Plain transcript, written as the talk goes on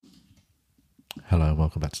Hello and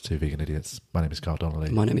welcome back to Two Vegan Idiots. My name is Carl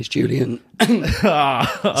Donnelly. My name is Julian.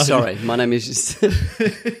 Sorry, my name is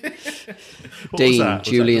Dean.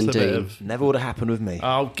 Julian Dean. Never would have happened with me.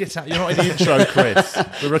 Oh, get out. You're not in the intro, Chris.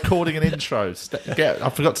 We're recording an intro. I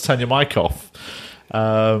forgot to turn your mic off.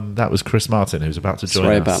 That was Chris Martin, who's about to join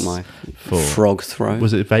Sorry us. about my frog throat.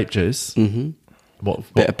 Was it vape juice? Mm-hmm.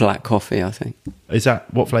 What Bit of black coffee, I think. is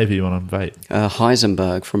that? What flavour are you on vape?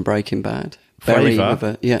 Heisenberg from Breaking Bad. Berry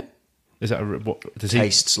Flavour? yeah. Is that what does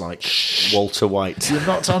Tastes like Walter White. You're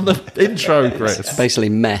not on the intro, Chris. It's basically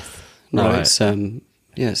meth. No, Right.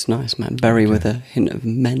 it's nice, man. Berry with a hint of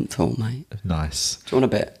menthol, mate. Nice. Do you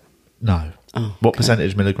want a bit? No. Oh, What okay.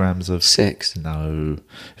 percentage milligrams of? 6. No.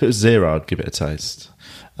 If it was 0, I'd give it a taste.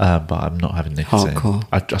 But I'm not having nicotine. Hardcore.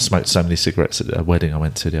 I smoked so many cigarettes at a wedding I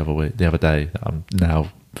went to the other day. I'm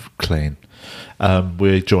now clean.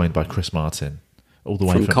 We're joined by Chris Martin, all the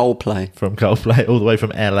way From Coldplay. From Coldplay, all the way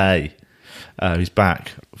from LA. He's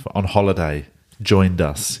back on holiday. Joined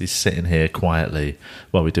us. He's sitting here quietly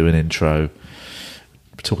while we do an intro.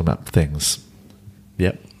 We're talking about things.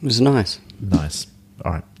 Yep, It was nice. nice.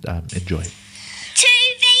 All right, enjoy. Two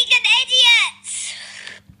vegan idiots!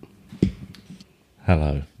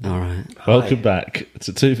 Hello. All right. Welcome back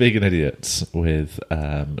to Two Vegan Idiots with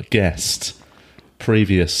a guest,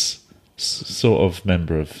 previous sort of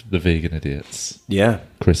member of the Vegan Idiots, Yeah.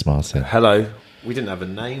 Chris Martin. Hello. We didn't have a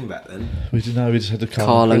name back then. We didn't know, we just had the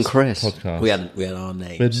Carl and Chris. podcast. We had our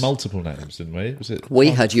names. We had multiple names, didn't we? Was it We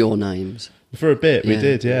had your names. for a bit? We Yeah.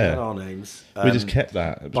 did, We had yeah. our names. We just kept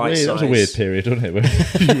that. It was bite weird. That was a size. weird period, wasn't it?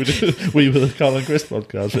 Where we were the Carl and Chris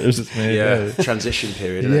podcast, but it was just me. Yeah. Transition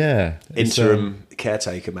period. Isn't Yeah. It? Interim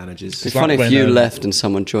caretaker managers. It's like funny if when, you left and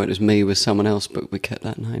someone joined. It was me with someone else, but we kept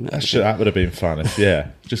that name. That would have been fun if,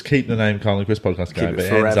 just keep the name Carl and Chris podcast going, it but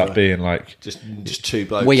it ends forever. up being like, Just two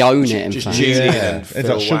blokes. We own it, in Just fact. Julian yeah, and it's Phil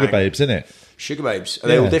like Sugar Wang. Babes, isn't it? Sugar Babes. Are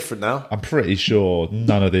they all Yeah. different now? I'm pretty sure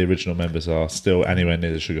none of the original members are still anywhere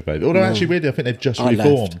near the Sugar Babes. Although, actually, really, I think they've just I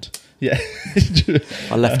reformed. Yeah.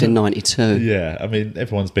 I left in '92. Yeah, I mean,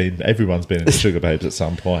 everyone's been in the Sugar Babes at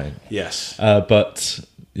some point. Yes. But,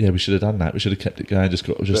 yeah, we should have done that. We should have kept it going, just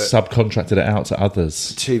subcontracted it out to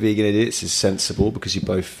others. Two vegan idiots is sensible because you're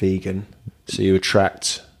both vegan, so you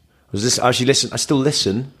attract. I actually listen. I still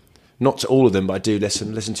listen, not to all of them, but I do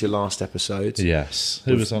listen. Listen to your last episode. Yes.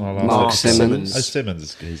 Who was on our last Mark episode? Simmons. Oh,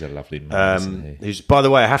 Simmons. He's a lovely man, isn't he? Who's, by the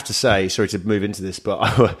way, I have to say, sorry to move into this, but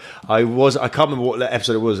I can't remember what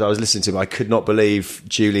episode it was I was listening to, but I could not believe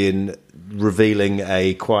Julian revealing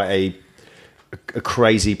quite a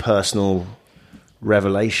crazy personal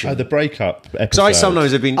revelation. Oh, the breakup episode. Because I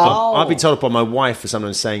sometimes have been, Oh. I've been told by my wife for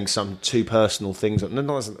sometimes saying some too personal things, but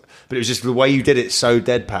it was just the way you did it so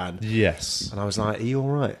deadpan. Yes. And I was like, are you all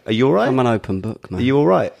right? Are you all right? I'm an open book, man. Are you all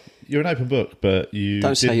right? You're an open book, but you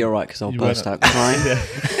Don't say didn't- you're right because I'll you burst weren't- out crying.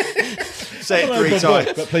 Say I'm it an 3 open times.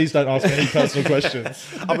 book, but please don't ask me any personal questions.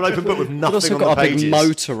 I'm an open book with I've nothing also on the got a big pages.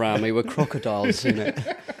 moat around me with crocodiles in it.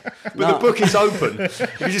 But the book is open.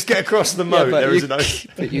 If you just get across the moat, there is an open.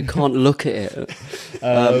 but you can't look at it.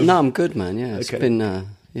 No, I'm good, man. Yeah, it's Okay. been.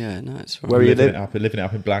 It's all right. Where are you living live? it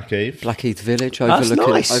up in Blackheath. Blackheath Village, That's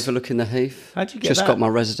nice. overlooking the heath. How'd you get Just that? got my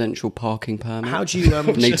residential parking permit. How do you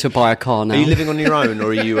Need to buy a car now. Are you living on your own, or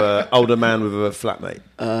are you an older man with a flatmate?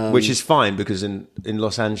 Which is fine because in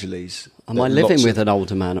Los Angeles, Am I there are living lots with an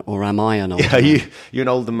older man, or am I an older Are man? you're an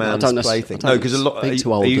older man's don't plaything? I don't No, because a lot speak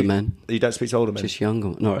to are older you- men. You don't speak to older men. Just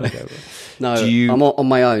younger. Not really. Okay, No, Do you- I'm on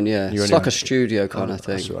my own, yeah. You're It's on like your a studio kind of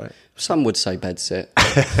thing. that's right. Some would say bedsit.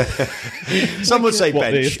 Some would say What,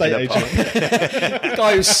 the bench. estate in a pub. agent? The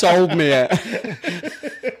guy who sold me it.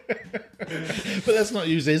 But let's not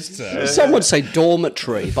use his term. Some would say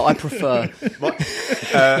dormitory, but I prefer.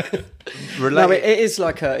 No, it is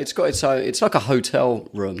like it's got its own. It's like a hotel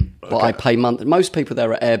room, but I pay month. Most people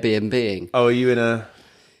there are Airbnb-ing. Oh, are you in a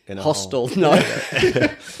Hostel, no. Is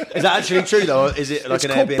that actually true though? Or is it like It's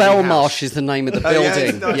an called Airbnb Belmarsh house? is the name of the Oh, yeah,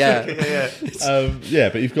 building. it's nice. Yeah. yeah.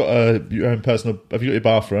 But you've got your own personal. Have you got your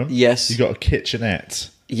bathroom? Yes. You've got a kitchenette.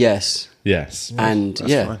 Yes. Yes. And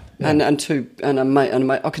fine.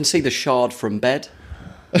 I can see the shard from bed.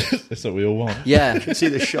 That's what we all want. Yeah. You can see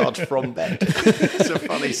the shard from bed. It's a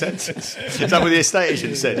funny sentence. Is that what the estate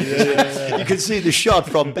agent said? You can see the shard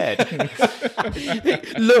from bed.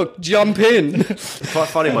 Look, jump in. Quite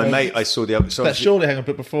funny. My mate, I saw the other. So But surely, hang on.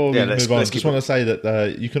 But before Yeah, we let's- move on, I let's just keep want to say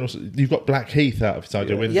that you've got Blackheath outside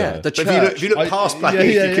your window. Yeah, the But church. if you look past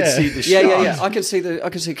Blackheath, yeah, you can yeah. see the yeah. shard. I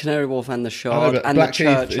can see Canary Wharf and the I know, Shard but and the Blackheath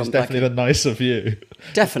church is on definitely Blackheath. the nicer view.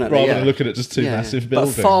 Definitely, rather yeah. than looking at just two massive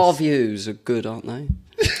buildings. But far views are good, aren't they?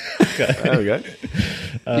 There we go.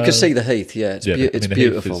 You can see the heath. Yeah, it's yeah, it's I mean, the Heath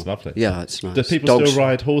beautiful. is lovely. Yeah, it's nice. Do people Dogs- still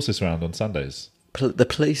ride horses around on Sundays? The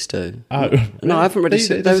police do. Oh, No, I haven't really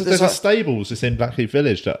seen. There's a Like, stables just in Blackheath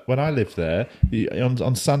Village that when I lived there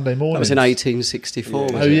on Sunday morning. that was in 1864.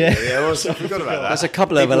 Oh yeah. Yeah, I forgot about that. There's a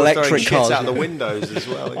couple of People were throwing electric shit cars. out the windows as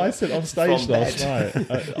well. I said on stage From last bed.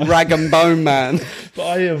 night. Rag and Bone Man. But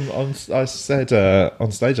I said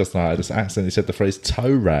on stage last night. I just accidentally said the phrase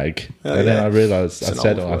toe rag, and then yeah. I realised It's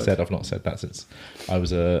an old word. I've not said that since I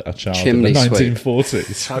was a child Chimney in the sweep.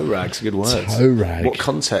 1940s. Toe rag's a good word. Toe rag. What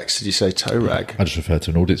context did you say toe rag? I just referred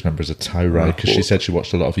to an audience member as a toe rag because she said she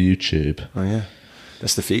watched a lot of YouTube. Oh yeah,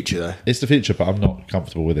 that's the future though. It's the future, but I'm not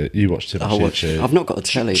comfortable with it. You watch too much YouTube. I've not got a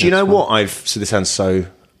telly. Do you know that's what so this sounds so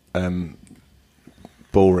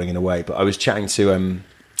boring in a way, but I was chatting to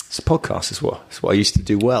it's a podcast. It's what I used to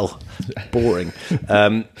do well. Boring.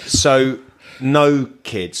 So no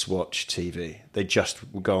kids watch TV. They just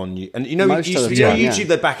will go on and Most of the time, YouTube. yeah.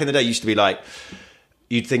 That back in the day used to be like.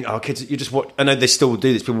 You'd think, oh, kids, you just watch. I know they still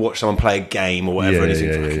do this. People watch someone play a game or whatever, and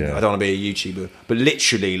you think, Yeah. I don't want to be a YouTuber. But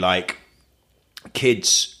literally, like,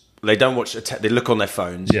 kids, they don't watch. They look on their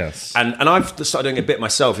phones. Yes. And I've started doing a bit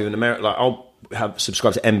myself. Even in America, like I'll have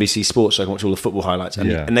subscribed to NBC Sports so I can watch all the football highlights.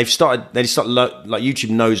 And, Yeah. and they've started. They start like YouTube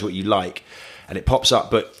knows what you like, and it pops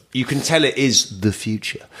up. But you can tell it is the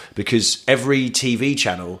future because every TV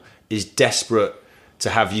channel is desperate to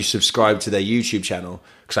have you subscribe to their YouTube channel.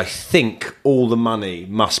 Because I think all the money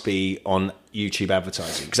must be on YouTube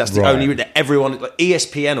advertising. Because that's the Right. only everyone, like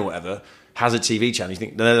ESPN or whatever, has a TV channel. You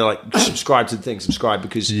think they're like subscribe to the thing, subscribe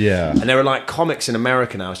because Yeah. And there are like comics in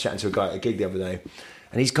America now. I was chatting to a guy at a gig the other day,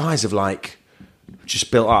 and these guys have like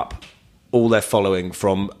just built up all their following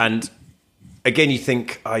from. And again, you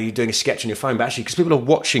think, are you doing a sketch on your phone? But actually, because people are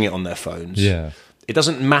watching it on their phones, Yeah. it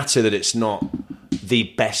doesn't matter that it's not the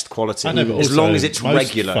best quality I know, but as also long as it's most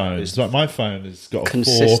regular. Phones, like my phone has got a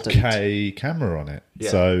Consistent. 4K camera on it,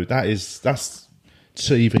 Yeah. so that's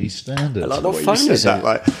TV standard. Like What the way phone you said is that, it?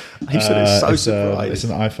 like you said it's so it's surprised.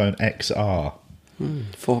 an iPhone XR.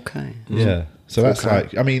 4K. Yeah, so that's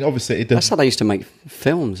like, I mean, obviously it That's does. how they used to make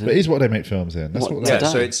films. It is what they make films in. That's what. Yeah,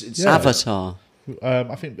 today? so it's Yeah. Avatar.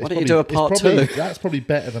 I think. Why don't you do a part two? That's probably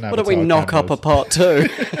better than Why Avatar. don't we knock up a part 2?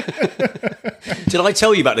 Did I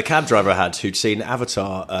tell you about the cab driver I had who'd seen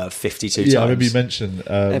Avatar 52 times? Yeah, I remember you mentioned.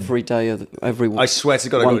 every day of every. I swear to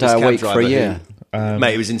God, I one got this day a cab week driver for a year.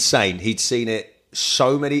 mate, it was insane. He'd seen it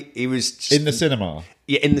so many. He was just, in the cinema.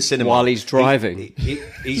 yeah, in the cinema While he's driving. He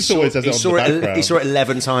Just saw, always has he, it on saw the it, he background. saw it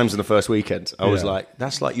 11 times in the first weekend. I was Yeah. like,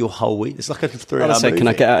 that's like your whole week. It's like a 3 I hour said, movie. can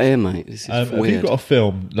I get out of here, mate? This is Have you weird. got a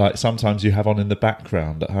film like sometimes you have on in the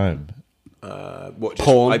background at home? What, just,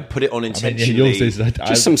 porn? I put it on I mean, intentionally. yeah, yours is.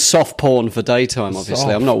 Just some soft porn for daytime,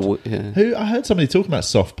 obviously. I'm not. Yeah. Who I heard somebody talking about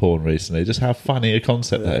soft porn recently. Just how funny a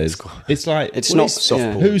concept that is. It's like It's What not is soft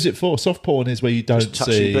yeah. porn? Who's it for? Soft porn is where you don't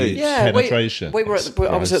touching see boobs. Yeah, penetration. we were at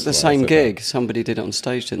I was at the Christ, same right, gig. Somebody did it on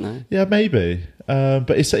stage, didn't they? Yeah, maybe. But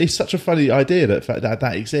it's such a funny idea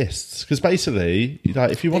that exists because basically,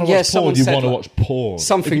 like, if you want to Yeah, watch porn, someone you said, want to like, watch porn.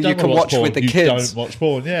 something If don't you can wanna watch porn, with the you kids. Don't watch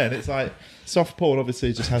porn. Yeah, and it's like soft porn.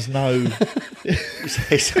 Obviously, just has no.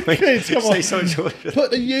 Say something, Kids, come on. say something.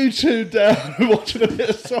 Put the YouTube down and watching a bit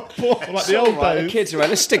of soft porn like the old Right, the days. kids are right.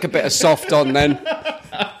 Let's stick a bit of soft on then.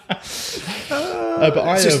 But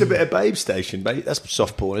I It's just a bit of Babe Station, babe. That's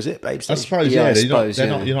soft porn, is it? Babe I Station. suppose, Yeah, I yeah. suppose,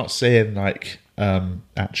 yeah. You're not seeing like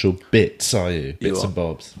actual bits, are you? Bits are. and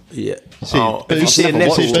bobs. Yeah. See, Oh, have you boobs- seen a I've never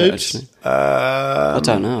watched nipple? it, boobs? actually. I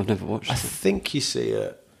don't know. I've never watched I it. think you see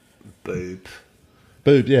a boob.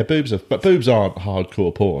 Boobs but boobs aren't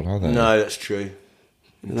hardcore porn, are they? No, that's true.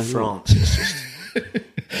 In France, it's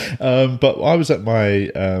just But I was at my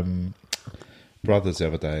brother's the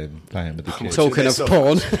other day and playing with the kids. Talking of Good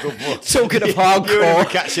porn, talking of you were hardcore.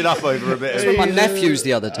 catching up over a bit. With my nephews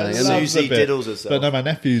the other day. I and love Susie the bit. diddles herself. But no, my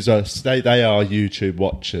nephews are they are YouTube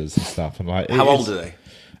watchers and stuff. And like, How old are they?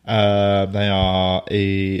 They are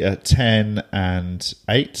 10 and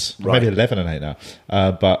 8, Right. maybe 11 and 8 now.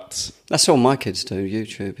 But That's all my kids do.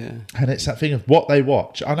 YouTube, yeah. and it's that thing of what they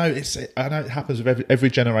watch. I know it happens with every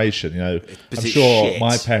generation. You know, But I'm it's sure shit.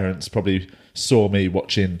 my parents probably saw me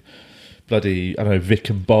watching bloody, I don't know, Vic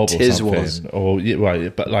and Bob or Tiz something. was. Or yeah,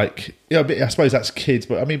 right, but like, yeah, but I suppose that's kids.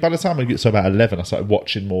 But I mean, by the time I get to about 11, I started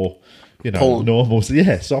watching more. You know, Porn. normal.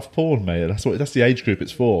 Yeah, soft porn, mate. That's the age group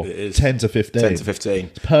it's for. It is. 10 to 15. 10 to 15.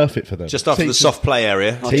 It's perfect for them. Just after the Teaches- soft play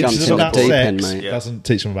area. I Teaches jumped them in the about deep sex. end, mate. Yeah. Doesn't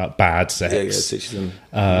teach them about bad sex. Yeah, teach them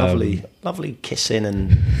lovely kissing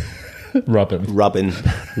and Rubbing. rubbing.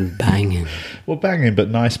 Banging. Well, banging,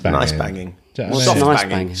 but nice banging. Nice banging. Do you know What's what I mean? Soft nice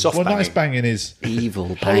banging. banging? Soft Well, banging. nice banging is Evil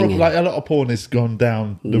horrible. banging. Like a lot of porn has gone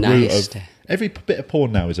down the route Nasty. of every bit of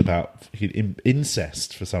porn now is about fucking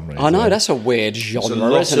incest for some reason. I know, that's a weird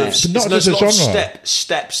genre, isn't it? But not there's just a a lot genre. of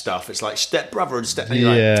step stuff. It's like step brother and step. And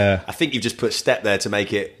you're Yeah. I think you've just put step there to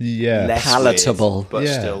make it less Palatable. weird, but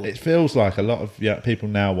yeah, still. it feels like a lot of people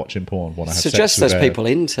now watching porn want to have Suggests sex with there's their... people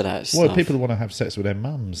into that stuff. Well, people want to have sex with their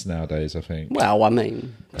mums nowadays, I think. Well, I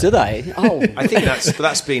mean, do they? Oh, I think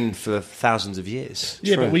that's been for thousands of years.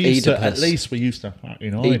 Yeah, True. but we used to, Oedipus. at least we used to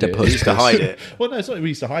fucking hide Oedipus. it. We used to hide it. Well, no, it's not that we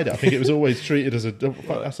used to hide it. I think it was always treated as a...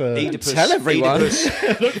 That's a... Oedipus, tell everyone.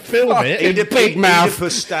 Oedipus, Don't film it. Big mouth.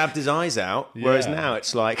 Oedipus stabbed his eyes out, whereas Yeah. now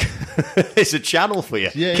it's like it's a channel for you.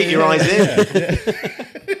 Yeah, Keep yeah, your eyes in.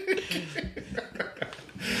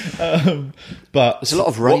 But... there's a lot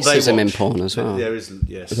of What they racism in watch. porn as well. There is,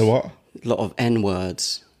 yes. The what? A lot of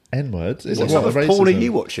N-words. N-words? Is What it type what, of porn are racism?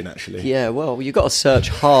 you watching, actually? Yeah, well, you've got to search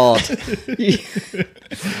hard.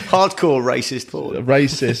 Hardcore racist porn.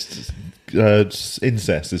 Racist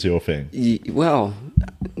incest is your thing. Well,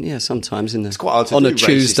 yeah, sometimes in the It's quite hard to on do a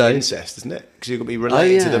Tuesday. racist incest, isn't it? Because you've got to be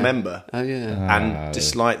related to the member Oh yeah. and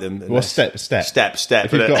dislike them. Well, unless- step. Step.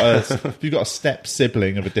 If you've got a step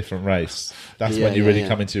sibling of a different race, that's Yeah, when you yeah, really yeah.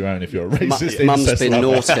 come into your own. If you're a racist, Mum's incest been lover.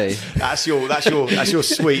 naughty. That's your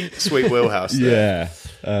sweet wheelhouse. There.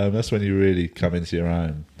 Yeah, that's when you really come into your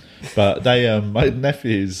own. But they, my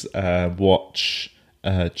nephews, watch.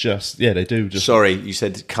 They do just. Sorry, you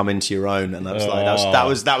said come into your own, and I was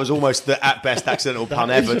like, that was almost the at best accidental pun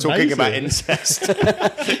is ever. Talking amazing. about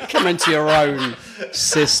incest. Come into your own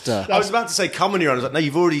sister. I was about to say come on your own. I was like, no,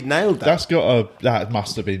 you've already nailed that. That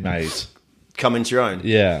must have been made. Come into your own.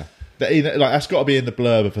 Yeah, that's got to be in the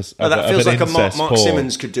blurb of a. That feels an like a Mark incest porn.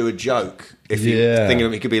 Simmons could do a joke. If you think of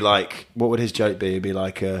him, he could be like, what would his joke be? It'd be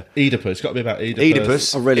like Oedipus. It's got to be about Oedipus.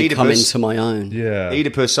 Oedipus. I really come Oedipus. into my own. Yeah.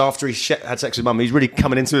 Oedipus, after he had sex with mum, he's really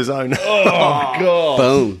coming into his own. Oh god.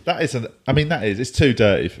 Boom. That is. It's too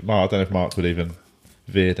dirty. I don't know if Mark would even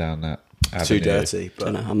veer down that. Too avenue. dirty. But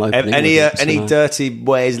Dunno, I'm opening any with it any tonight. dirty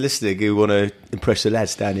boys listening who want to impress the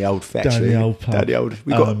lads down the old factory, Down the old pub. Down the old.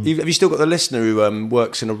 We've got. Have you still got the listener who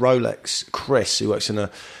works in a Rolex? Chris, who works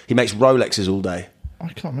he makes Rolexes all day. I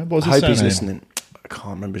can't remember. What I was his hope he's surname? listening. I can't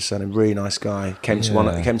remember his surname. Really nice guy. Came to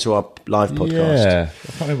our live podcast. Yeah, I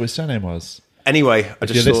can't remember what his surname was. Anyway, I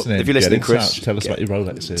If just you're thought listening, if you're listening, get in Chris, touch, tell us about your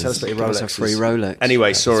Rolexes. Tell us about your Give us Rolexes. a free Rolex.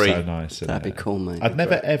 Anyway, sorry. So nice. isn't That'd it? be cool, mate. I'd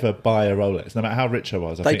never ever buy a Rolex, no matter how rich I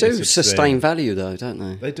was. I They think do it's obscene. sustain value, though, don't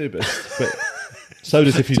they? They do, but so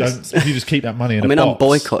does if you don't. If you just keep that money in I mean, a I'm box.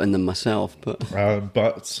 boycotting them myself, but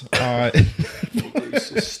But I.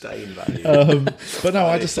 Sustain value. But no,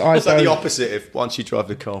 I it's like don't. the opposite. If once you drive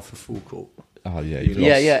the car for full court, Oh yeah, you've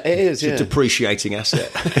yeah, lost. yeah, it is. it's a Yeah. depreciating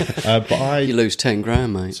asset. But You lose 10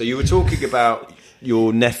 grand, mate. So you were talking about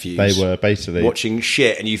your nephews. they were basically watching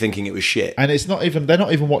shit, and you thinking it was shit. And it's not even. They're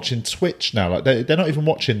not even watching Twitch now. Like they're not even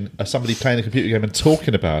watching somebody playing a computer game and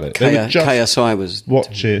talking about it. They were just KSI was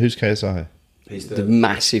watching. Who's KSI? He's the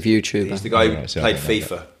massive YouTuber. He's the guy who Right, so I played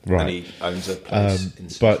don't know FIFA, Right. and he owns a place in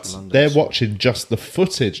But Central London. they're watching just the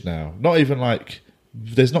footage now. Not even like.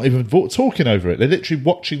 There's not even talking over it. They're literally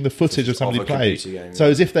watching the footage of somebody a play. computer game, So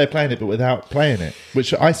yeah. as if they're playing it, but without playing it,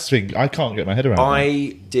 which I think I can't get my head around.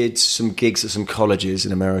 I did some gigs at some colleges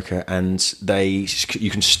in America, and you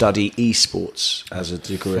can study esports as a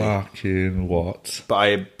degree. Fucking what?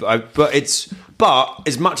 But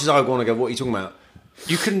as much as I want to go, what are you talking about?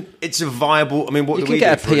 You can. It's a viable. I mean, what You do can we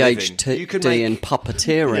get do a for living? PhD You can make in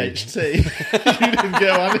puppeteering. PhD. You didn't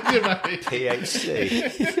get one, did you, mate? PhD.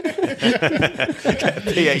 Get a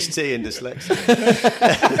PhD in dyslexia.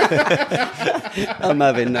 I'm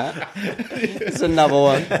having that. It's another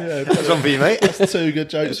one. That's one for you, mate. That's two good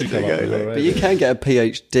jokes you come up with But already. you can get a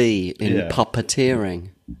PhD in Yeah. puppeteering.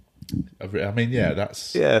 I mean, yeah,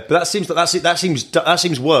 that's... Yeah, but that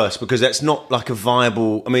seems worse because that's not like a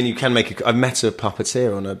viable. I mean, you can make. I met a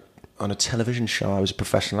puppeteer on a television show. I was a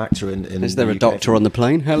professional actor in. Is there the a UK. doctor on the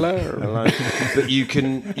plane? Hello. Hello. But you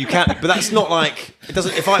can. But that's not like it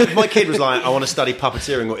doesn't. If my kid was like, I want to study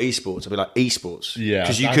puppeteering or esports, I'd be like esports. Yeah,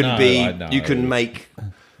 because you I can know. you can make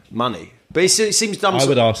money. But it seems dumb. I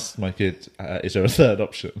would ask my kid, is there a third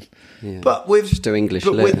option? Yeah. But with Just do English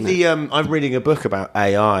But lit, with innit? the I'm reading a book about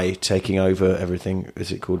AI taking over everything.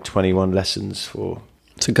 Is it called 21 Lessons for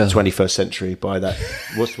To go. 21st Century? By that,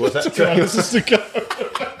 what's that?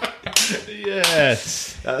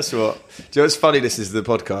 Yes. That's what. Do you know what's funny? This is the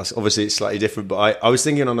podcast. Obviously, it's slightly different. But I was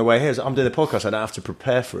thinking on the way here, I'm doing a podcast. I don't have to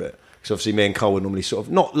prepare for it. Because obviously, me and Cole would normally sort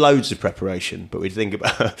of not loads of preparation, but we'd think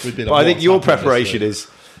about. We'd be like, but I think what's your happening preparation this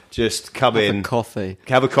is just come Have in, a coffee.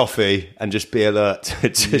 have a coffee, and just be alert to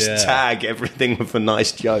just Yeah. tag everything with a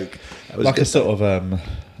nice joke. That was Like good. a sort of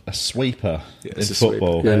a sweeper in it's a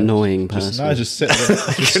football. You're an annoying person. Just sit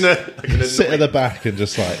sit at the back and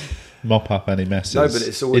just like mop up any messes. No, but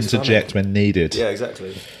it's always interject funny. when needed. Yeah,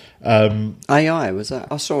 exactly. AI, was that?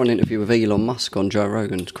 I saw an interview with Elon Musk on Joe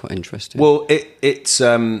Rogan. It's quite interesting. Well, it's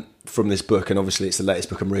from this book, and obviously it's the latest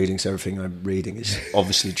book I'm reading, so everything I'm reading is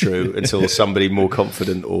obviously true until somebody more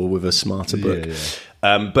confident or with a smarter book.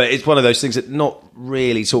 But it's one of those things that not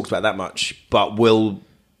really talked about that much, but will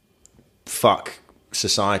fuck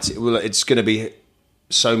society. Well, it's going to be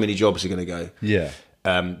so many jobs are going to go. Yeah.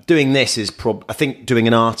 Doing this is I think doing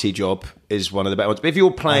an arty job is one of the better ones. But if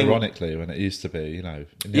you're playing, ironically, when it used to be, you know,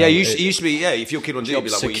 it used to be. Yeah, if you're kid on G, it'd be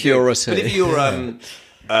like security. What you do. But if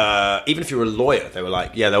you're even if you're a lawyer, they were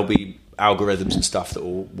like, yeah, there'll be algorithms and stuff that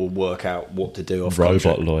will work out what to do. Off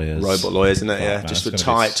robot lawyers, isn't it? Yeah, man, just to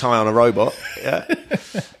tie on a robot. Yeah.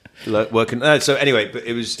 Working. So anyway, but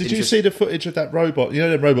it was. Did you see the footage of that robot? You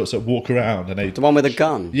know, the robots that walk around and they. The one with a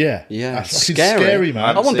gun? Yeah. Yeah. That's fucking Scary. scary,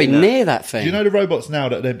 man. I want to be near that thing. Do you know the robots now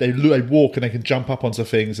that they walk and they can jump up onto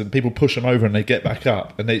things and people push them over and they get back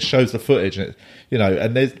up and it shows the footage and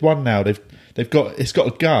and there's one now it's got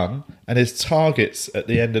a gun and there's targets at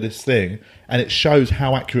the end of this thing and it shows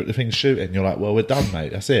how accurate the thing's shooting. You're like, well, we're done,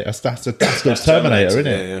 mate. That's it. That's Terminator, isn't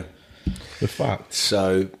it? Yeah. We're fucked.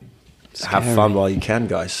 So. Have fun while you can,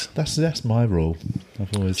 guys. That's my rule.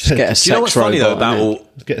 I've always Just get a Do you know what's funny though about all?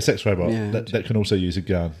 get a sex robot Yeah. that can also use a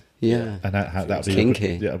gun. Yeah. And that'd be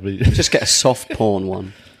kinky. That'd be Just get a soft porn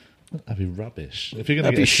one. that'd be rubbish. If you're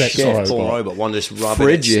going to That'd get a be sex shit. Full robot, robot, one just rubbing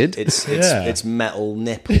Frigid. It's metal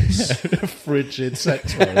nipples. frigid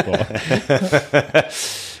sex robot.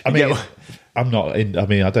 I mean, I'm not in. I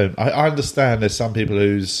mean, I understand there's some people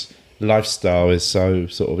whose lifestyle is so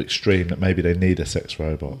sort of extreme that maybe they need a sex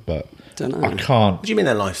robot, but Dunno. I can't. What do you mean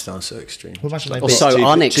their lifestyle's so extreme? Well, imagine they've Or got- so too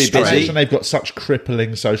unextreme. busy. imagine they've got such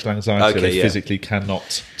crippling social anxiety Okay, they yeah. physically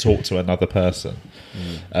cannot talk to another person.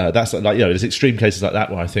 That's like there's extreme cases like that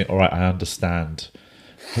where I think, all right, I understand.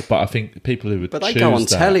 But I think people who would But they choose go on that,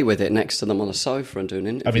 telly with it next to them on a sofa and doing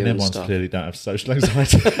interviews I mean, them and ones stuff. clearly don't have social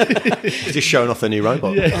anxiety. Just showing off their new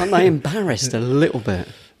robot. Aren't they embarrassed a little bit?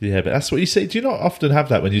 Yeah, but that's what you see. Do you not often have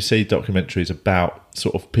that when you see documentaries about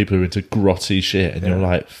sort of people who are into grotty shit, and you're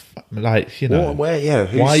like, you know, Where? Yeah.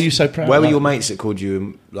 why are you so proud? Where were Like- your mates that called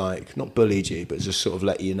you like not bullied you, but just sort of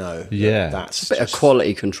let you know? Yeah. that's Bit of just-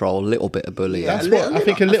 quality control, a little bit of bullying. That's what I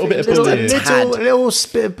think. A little bit of Little, bullying. little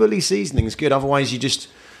bit of bully seasoning is good. Otherwise, you just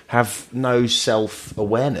have no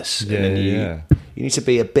self-awareness. Yeah, and then yeah. You need to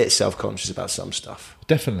be a bit self-conscious about some stuff.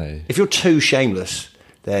 Definitely. If you're too shameless,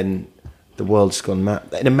 then the world's gone mad.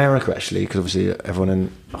 In America, actually, because obviously everyone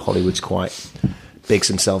in Hollywood's quite bigs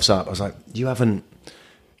themselves up. I was like, you haven't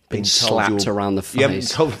been told slapped you're- around the You haven't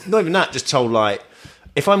face. told, not even that, just told like,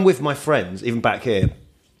 if I'm with my friends, even back here,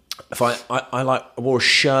 if I wore a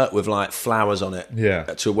shirt with like flowers on it, Yeah.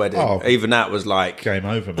 to a wedding, Oh. even that was like Game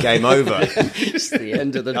over, man. Game over. It's the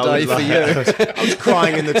end of the I day was for like- you. I was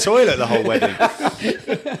crying in the toilet the whole wedding,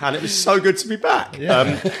 and it was so good to be back.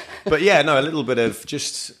 But yeah, no, a little bit of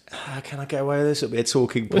just can I get away with this? It'll be a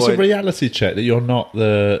talking point. It's a reality check that you're not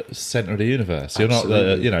the centre of the universe. You're not the,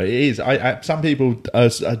 Absolutely. it is. Some people are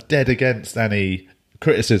dead against any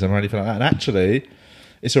criticism or anything like that. And actually,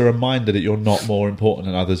 it's a reminder that you're not more important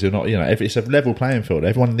than others. You're not, it's a level playing field.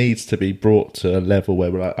 Everyone needs to be brought to a level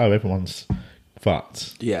where we're like, oh, everyone's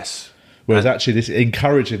fucked. Yes. Whereas actually, this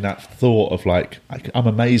encouraging that thought of like, I'm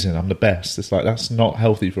amazing, I'm the best. It's like, that's not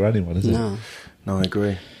healthy for anyone, is it? No, No, I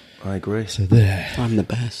agree. So there. I'm the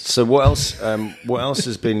best. So what else? What else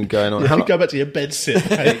has been going on? Go back to your bed sit.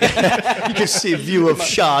 mate. You can see a view of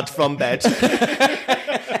Shard from bed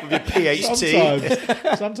with your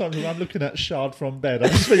PhD. Sometimes when I'm looking at Shard from bed, I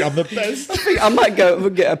just think I'm the best. I might go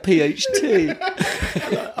and get a PhD.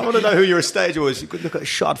 I want to know who your estate agent was. You could look at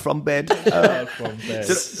Shard from bed. From bed.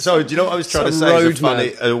 So, do you know what I was trying to Some say? Is road a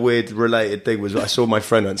funny, a weird related thing was I saw my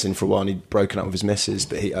friend once in for a while and he'd broken up with his missus,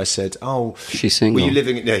 but I said, "Oh, She's single. Were you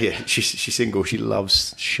living? Yeah, she's single. She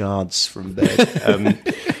loves shards from bed."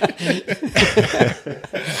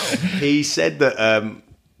 He said that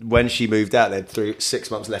when she moved out, they had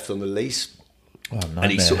 6 months left on the lease, Oh,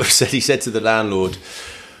 and he said to the landlord,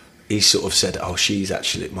 he sort of said, "Oh, she's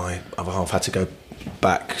actually my other half had to go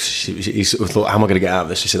back." He sort of thought, "How am I going to get out of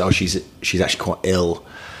this?" He said, "Oh, she's actually quite ill."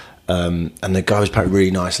 And the guy was apparently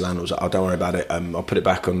really nice. The landlord was like, "Oh, don't worry about it. I'll put it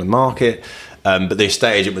back on the market." But the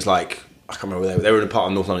estate agent was like, I can't remember where they were in a part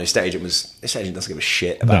of North London. The estate agent doesn't give a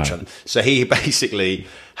shit about No. trying. So he basically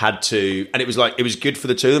had to, and it was good for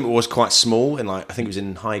the two of them. It was quite small, and I think it was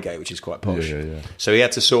in Highgate, which is quite posh. Yeah. So he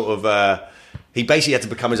had to sort of he basically had to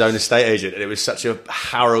become his own estate agent, and it was such a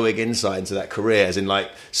harrowing insight into that career. As in, like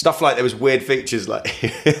stuff like there was weird features, like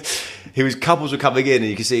couples were coming in, and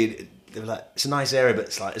you could see they were like, it's a nice area, but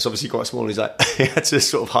it's obviously quite small. And he's like, he had to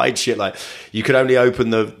sort of hide shit. Like you could only open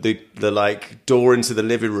the like door into the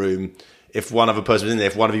living room if one other person was in there,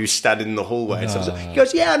 if one of you was standing in the hallway. And so he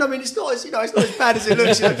goes, yeah, and I mean, it's not as bad as it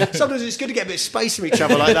looks. Sometimes it's good to get a bit of space from each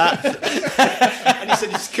other like that. And he said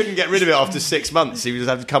he just couldn't get rid of it after 6 months. He would just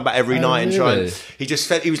have to come back every night and try. And he just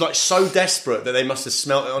felt he was like so desperate that they must have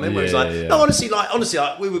smelt it on him. Where he's like, no, honestly,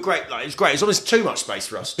 we were great. Like it was great. It was almost too much space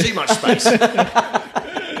for us. Too much space.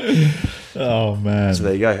 Oh man! So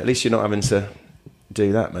there you go. At least you're not having to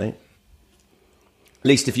do that, mate. At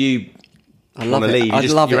least if you. I love it. Leave, I'd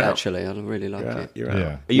love it out. actually. I really like it. You're out.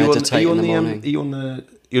 Yeah. Are you Meditate on in the the? morning. Are you on the?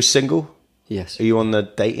 You're single. Yes. Are you on the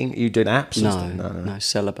dating? Are you doing apps? and No, stuff? no,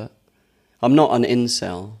 celibate. I'm not an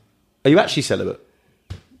incel. Are you actually celibate?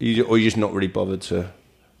 Or you're just not really bothered to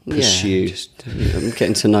pursue? Yeah, I'm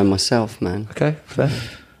getting to know myself, man. Okay, fair.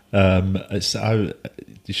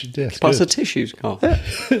 You should. Yeah, it's Pass the good. tissues, Carl. No,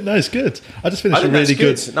 it's good. I just finished I a think really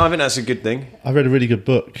that's good. No, I think that's a good thing. I read a really good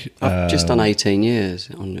book. I've just done 18 years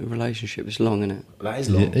on a relationship. It's long, isn't it? That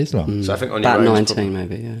is long. It is long. So I think on About your own, 19,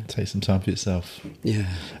 maybe, yeah. Take some time for yourself. Yeah.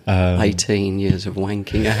 18 years of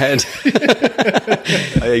wanking ahead.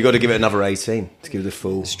 You got to give it another 18 to give it the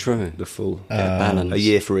full. It's true. The full. Get a balance. A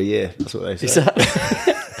year for a year. That's what they say. Is that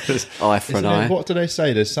eye for an Isn't eye? it- what do they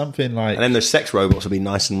say? There's something like. And then the sex robots will be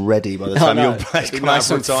nice and ready by the time Oh, no. you're back come out nice,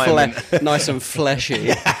 from and retirement. nice and fleshy.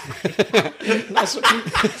 nice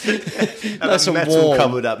and metal warm.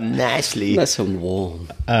 covered up nicely. Nice and warm.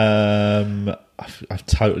 I've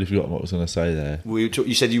totally forgotten what I was going to say there.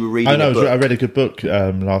 You said you were reading Oh no, a book. I read a good book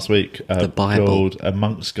last week. The Bible. Called A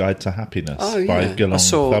Monk's Guide to Happiness Oh, by yeah. Gilon I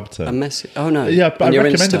saw Thubton. a message. Oh, no. Yeah, but On I your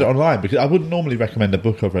recommended Insta. it online because I wouldn't normally recommend a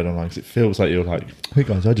book I've read online because it feels like you're like, hey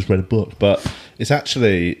guys, I just read a book. But it's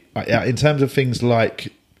actually, in terms of things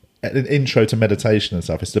like an intro to meditation and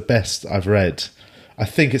stuff, it's the best I've read. I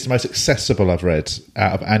think it's the most accessible I've read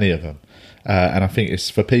out of any of them. And I think it's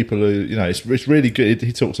for people who, it's really good.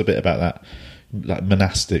 He talks a bit about that like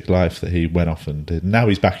monastic life that he went off and did. Now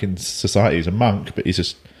he's back in society. He's a monk, but he's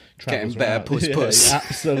just Getting travels better around. puss. Yeah,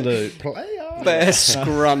 absolute player. Bear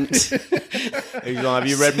scrunt. He's like, have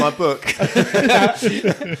you read my book?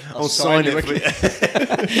 I'll sign it for you.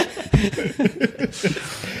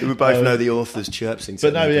 We both know the author's chirping.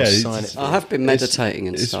 But no, yeah, sign it. I have been meditating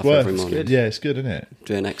and It's stuff worth, every morning. Yeah, it's good, isn't it?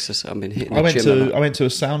 Doing exercise. I've been hitting I the went gym. a to lot. I went to a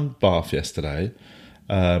sound bath yesterday.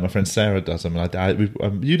 My friend Sarah does them,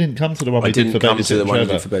 and you didn't come to the one I we did didn't for come to the Babysitting one you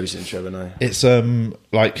Trevor. did for Babysitting Trevor, no. It's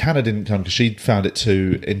like Hannah didn't come because she found it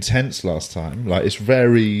too intense last time. Like it's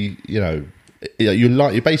very, you're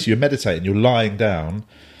basically you're meditating, you're lying down,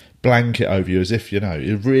 blanket over you as if you're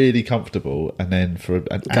really comfortable, and then for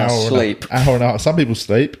an Go hour sleep. hour and a half. Some people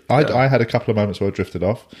sleep. I had a couple of moments where I drifted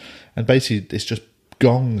off, and basically it's just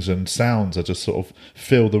gongs and sounds that just sort of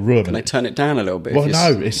fill the room. Can they turn it down a little bit? Well, if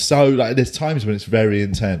no, it's so like there's times when it's very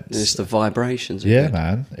intense. It's the vibrations. Yeah,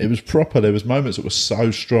 man, it was proper. There was moments that were so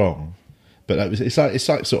strong, but it's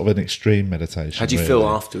like sort of an extreme meditation. How do you feel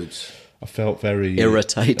afterwards? I felt very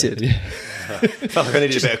Irritated. I felt like I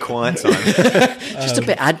needed a bit of quiet time. Just a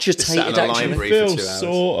bit sat agitated, in a actually. library. I feel for 2 hours.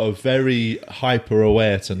 sort of very hyper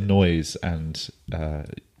aware to noise and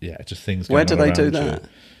just things. Where Going do on they do around you. that?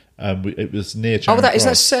 It was near. Oh, Charing is that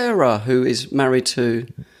Cross. Sarah who is married to...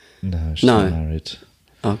 No, she's No. not married.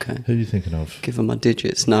 Okay. Who are you thinking of? Give her my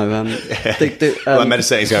digits. No, Well,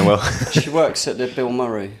 meditating's going well. she works at the Bill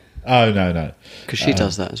Murray Oh no, because she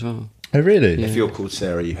does that as well. oh really? If you're called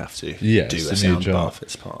Sarah, you have to Yeah, do it's a a new sound job. bath.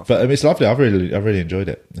 It's part of it. But it's lovely. I really enjoyed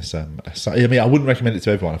it. It's, I mean, I wouldn't recommend it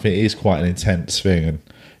to everyone. I think it is quite an intense thing, and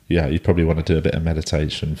you probably want to do a bit of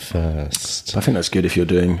meditation first. I think that's good if you're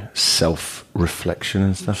doing self-reflection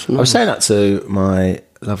and stuff. I was saying that to my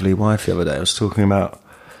lovely wife the other day. I was talking about,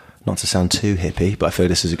 not to sound too hippie, but I feel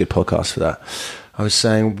this is a good podcast for that. I was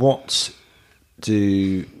saying,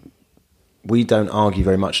 we don't argue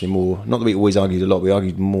very much anymore. Not that we always argued a lot, we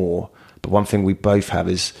argued more. But one thing we both have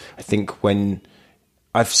is, I think when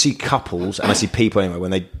I see couples, and I see people anyway,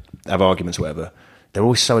 when they have arguments or whatever, they're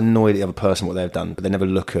always so annoyed at the other person, what they've done, but they never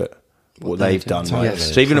look at what they've done. Right?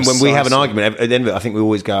 Yes, So even when we have an precisely. argument, at the end of it, I think we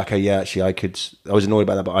always go, okay, yeah, actually, I was annoyed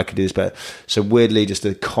about that, but I could do this better. So weirdly, just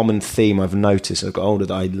a common theme I've noticed as I've got older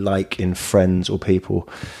that I like in friends or people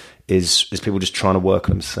is people just trying to work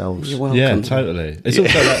on themselves. You're welcome. Yeah, totally.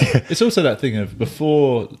 It's also that thing of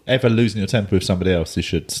before ever losing your temper with somebody else, you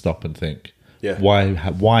should stop and think, Yeah.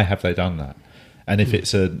 why have they done that? And if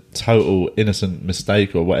it's a total innocent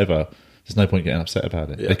mistake or whatever, there's no point getting upset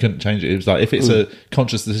about it. They couldn't change it. It was like, if it's a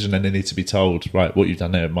conscious decision, then they need to be told, right, what you've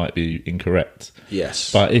done there might be incorrect.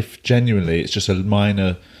 Yes. But if genuinely it's just a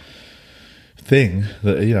minor thing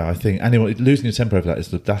that, I think anyone losing your temper over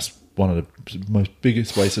that's one of the most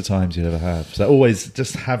biggest waste of times you'll ever have. So always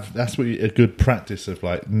just have, that's what a good practice of,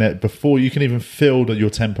 like, before you can even feel that your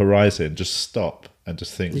temper rising, just stop and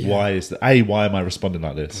just think, why am I responding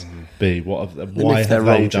like this? B, why if have they're they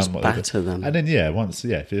wrong, done just what they've batter done? them. And then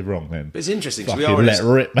if they're wrong, then It's interesting because fucking we are let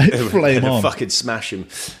rip, mate, flame on. fucking smash him.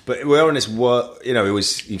 But we're on this world, it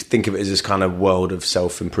was, you think of it as this kind of world of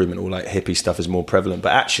self-improvement, or like hippie stuff is more prevalent.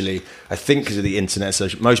 But actually, I think because of the internet, so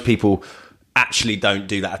most people actually don't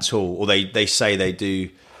do that at all, or they say they do.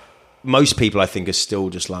 Most people, I think, are still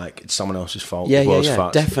just like, it's someone else's fault. Yeah, the world's yeah,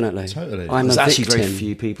 fucked. Definitely. Totally. I'm There's a actually victim. very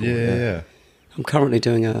few people. Yeah. I'm currently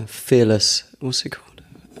doing a fearless, what's it called?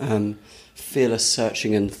 Fearless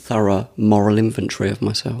searching and thorough moral inventory of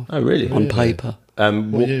myself. Oh, really? On paper.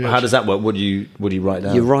 How does that work? What do you write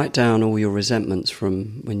down? You write down all your resentments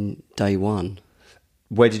from day one.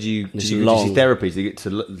 Where did you see therapy? Did you get to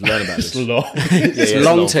learn about this? It's long. It's it's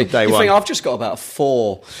long long to from day you one. think I've just got about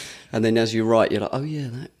 4, and then as you write, you're like, oh yeah,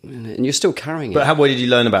 that, and you're still carrying it. But where did you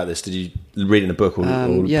learn about this? Did you read it in a book or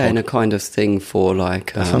in a kind of thing for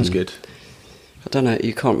like. That sounds good. I don't know.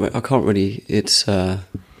 I can't really. It's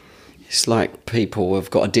like people have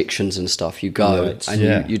got addictions and stuff. You go Right.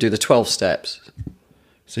 and you do the 12 steps.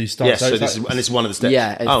 So you start. Yes, so it's this like- is, and it's one of the steps.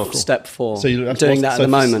 Yeah, Oh, cool. step 4. So I'm doing that at the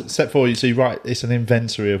moment. Step 4, so you write. It's an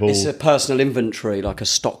inventory of all. It's a personal inventory, like a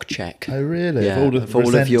stock check. Oh, really? Yeah, Of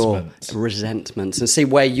all of your resentments? resentments, and see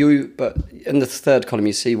where you. But in the third column,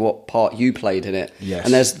 you see what part you played in it. Yes.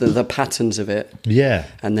 And there's the patterns of it, Yeah.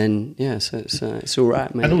 and then so it's all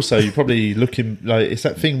right, mate. And also, you're probably looking like it's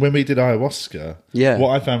that thing when we did ayahuasca. Yeah.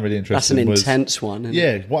 What I found really that's interesting an was intense one. Isn't it?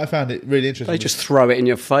 yeah. What I found it really interesting. They just throw it in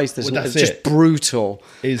your face. Well, that's It's just it. brutal.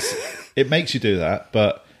 is it makes you do that,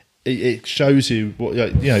 but it shows you what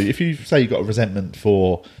if you say you got a resentment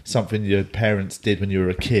for something your parents did when you were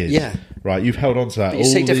a kid, Yeah. right? You've held on to that. But you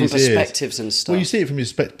all see different these years. perspectives and stuff. Well, you see it from your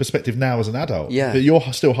perspective now as an adult, Yeah. but you're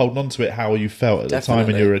still holding on to it how you felt at the time when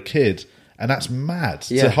Definitely. you were a kid. And that's mad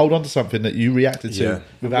Yeah. to hold on to something that you reacted to Yeah.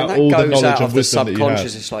 without when that all the goes knowledge out and of the wisdom that you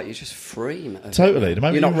subconscious, had. it's like you're just free. Man. Totally. The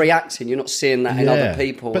moment You're not you- reacting. You're not seeing that in other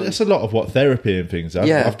people. But and- that's a lot of what therapy and things.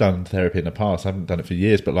 Yeah. I've done therapy in the past. I haven't done it for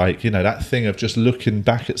years, but that thing of just looking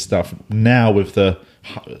back at stuff now with the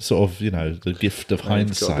sort of the gift of You've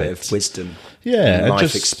hindsight, got a bit of wisdom. yeah, and life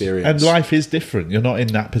just, experience. and life is different. You're not in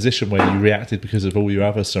that position where you reacted because of all your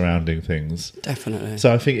other surrounding things. Definitely.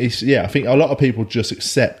 So I think I think a lot of people just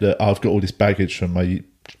accept that I've got all this baggage from my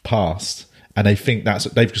past, and they think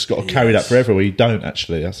they've just got to carry that forever. Where you don't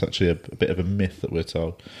actually. That's actually a bit of a myth that we're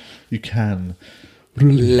told. You can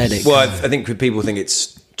Let it Well, go. I think people think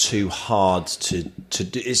it's too hard to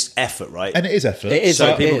do. It's effort, right? and it is effort. It is, So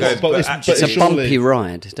it people is. go, but it's, actually- It's a surely- bumpy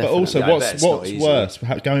ride. But Definitely. also, Yeah, I bet it's not what's easy. worse?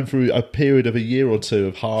 Going through a period of a year or two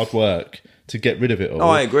of hard work to get rid of it all. Oh,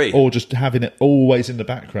 I agree. Or just having it always in the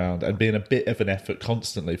background and being a bit of an effort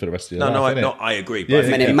constantly for the rest of your life. innit? I agree. But Yeah. I think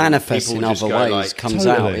I mean, it people- manifests people in just other go ways. like- Comes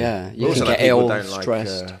Totally. out. Yeah, you Also, can like, get people ill, don't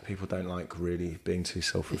stressed. people don't like really being too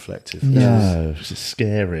self-reflective. No, it's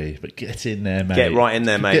scary. But get in there, mate. Get right in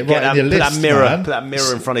there, mate. Get right in your put list, that mirror, man. put that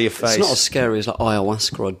mirror in front of your face. It's not as scary as like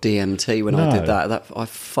ayahuasca or DMT. When I No. did that I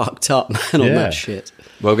fucked up, man, on Yeah. that shit.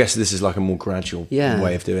 Well, I guess this is like a more gradual Yeah.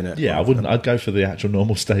 way of doing it. Yeah, I wouldn't. I'd go for the actual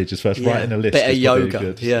normal stages first. Yeah. Writing a list. Bit of is probably yoga, a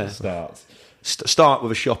good yeah. start. Start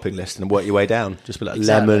with a shopping list and work your way down. Just be like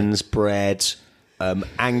Exactly. lemons, bread,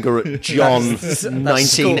 anger at John,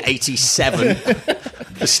 1987,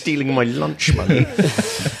 for stealing my lunch money.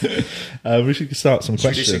 We should start some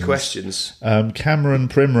Should we do questions. some questions? Cameron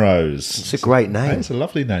Primrose. It's a great name. It's a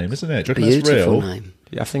lovely name, isn't it? Do you reckon that's Beautiful real? name.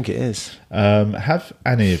 Yeah, I think it is. Have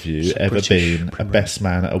any of you ever British been a Primrose. best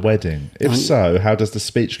man at a wedding? If so, how does the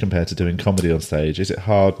speech compare to doing comedy on stage? Is it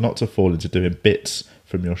hard not to fall into doing bits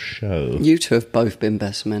from your show? You two have both been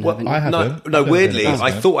best men, haven't you? I haven't. No, I've never weirdly, been a best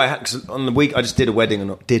I man. thought I had, 'cause on the week I just did a wedding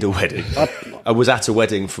and did a wedding. I was at a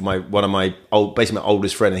wedding for one of my basically my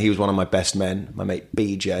oldest friend, and he was one of my best men, my mate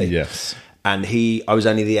BJ. Yes. And I was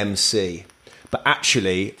only the MC. But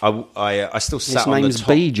actually, I still His sat on the name's top.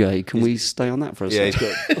 BJ. Can we stay on that for a Yeah,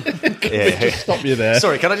 second? he's got. Yeah. Stop you there.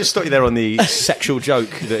 Sorry, can I just stop you there on the sexual joke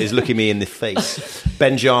that is looking me in the face?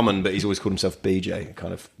 Benjamin, but he's always called himself BJ.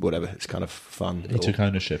 Kind of whatever. It's kind of fun. He took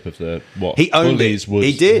ownership of what He owned bullies it. would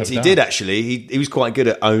He did. have He done. did actually. He was quite good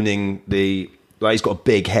at owning the. Like he's got a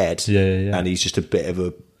big head. Yeah. And he's just a bit of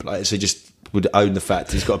a. So he just would own the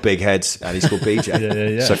fact he's got a big head and he's called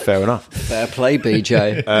BJ. Yeah. So fair enough. Fair play,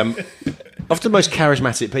 BJ. Often the most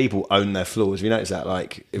charismatic people own their flaws. Have you noticed that?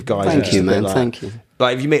 Like, if guys are Thank just you, a bit man. like- Thank you.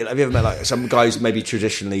 Like, have you ever met like some guys maybe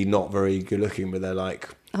traditionally not very good looking, but they're like,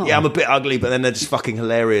 Oh. yeah, I'm a bit ugly, but then they're just fucking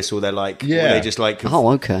hilarious, or they're like, Yeah. or they just like, Oh,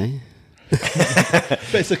 okay. But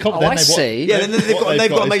it's a Oh, I see. yeah, then they've got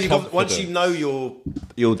is amazing. Once confidence. you know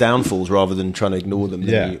your downfalls, rather than trying to ignore them,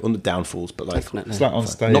 Yeah. on the downfalls, but like, Definitely. It's like on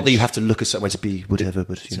stage. not that you have to look at somewhere to be whatever,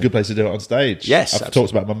 but It's a good place to do it on stage. Yes, I've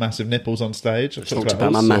absolutely. talked about my massive nipples on stage. I've Talked about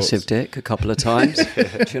all my sorts. massive dick a couple of times.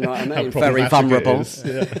 Do you know what I How mean? Very problematic vulnerable. it is.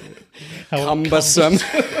 Yeah. How Cumbersome.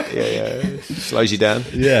 yeah, slows you down.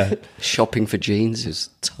 Yeah, Shopping for jeans is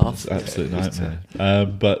tough. absolute nightmare.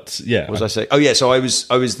 But yeah, What was I saying? Oh yeah, so I was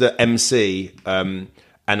the MC, and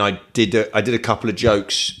I did a couple of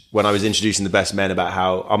jokes when I was introducing the best men about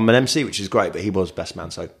how I'm an MC, which is great, but he was best man,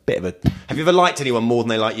 so bit of a. Have you ever liked anyone more than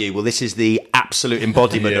they like you? Well, this is the absolute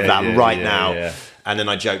embodiment of that now. Yeah. And then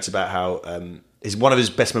I joked about how one of his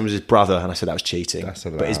best men was his brother, and I said that was cheating. That's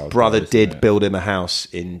but his allowed, brother isn't did it? build him a house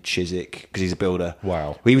in Chiswick because he's a builder. Wow.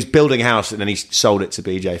 Well, he was building a house and then he sold it to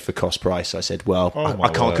BJ for cost price. I said, well, Oh, I my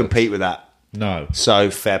can't word. compete with that. No. So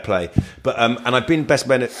fair play. But and I've been best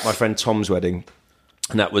man at my friend Tom's wedding,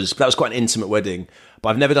 and that was quite an intimate wedding. But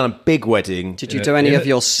I've never done a big wedding. Did you do any of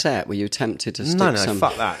your set? Were you tempted to stick No, some?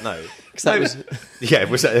 fuck that. No. that was- Yeah,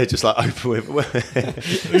 was that just like open with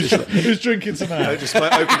Who's drinking tonight? just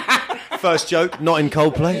like open first joke, not in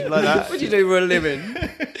Coldplay like that. What do you do for a living?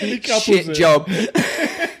 Couples Shit in. job.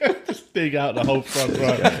 Dig out the whole front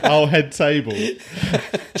row, the whole head table. Do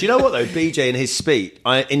you know what though? BJ in his speech,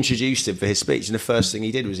 I introduced him for his speech, and the first thing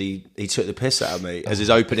he did was he took the piss out of me as his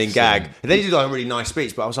opening gag. And then he did like a really nice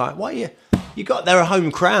speech, but I was like, why are you got they're a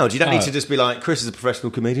home crowd. You don't need to just be like, Chris is a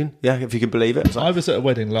professional comedian. Yeah, if you can believe it. I was like, I was at a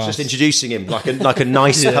wedding last. just introducing him like a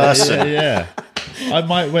nice person. Yeah.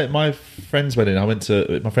 My friend's wedding.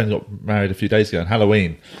 My friend got married a few days ago on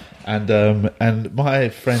Halloween, and my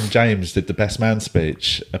friend James did the best man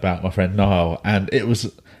speech about my friend Niall, and it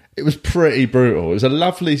was pretty brutal. It was a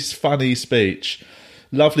lovely, funny speech.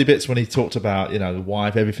 Lovely bits when he talked about, the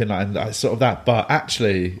wife, everything like sort of that. But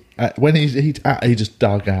actually, when he just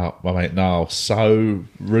dug out my mate Niall so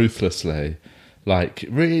ruthlessly, like he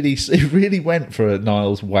really went for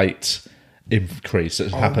Niall's weight increase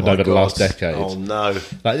that's happened my over the last God. decade. Oh no!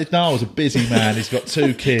 Like Niall's a busy man. He's got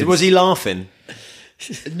 2 kids. Was he laughing?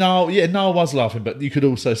 Niall was laughing, but you could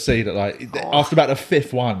also see that, like, after about the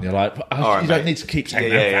 5th one, you're like, right, you don't mate. need to keep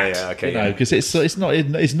saying Yeah, that. yeah, okay, because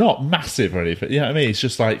it's not massive or anything. You know what I mean? It's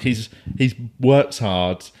just like he's works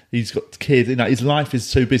hard. He's got kids. His life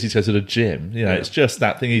is too busy to go to the gym. It's just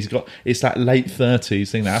that thing he's got. It's that late 30s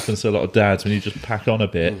thing that happens to a lot of dads when you just pack on a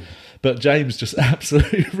bit. But James just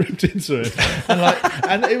absolutely ripped into him,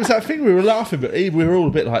 and it was that thing we were laughing, but we were all a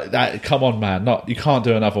bit like, "That, come on, man! You can't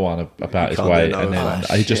do another one about his can't do weight." another And then one.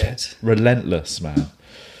 he just Shit. relentless, man.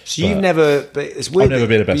 So you've never. But it's weird. I've never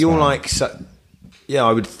been a but best you're man. like. Yeah,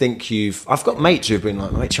 I would think you've. I've got mates who've been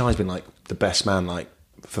like. My mate Charlie's been like the best man, like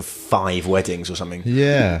for 5 weddings or something.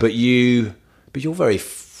 Yeah. But you're very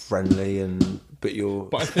friendly But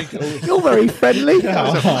I think you're very friendly.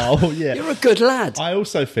 oh yeah. You're a good lad. I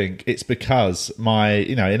also think it's because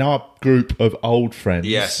in our group of old friends,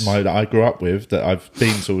 Yes. that I grew up with, that I've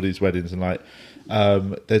been to all these weddings, and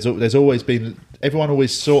there's always been, everyone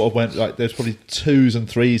always sort of went like, there's probably 2s and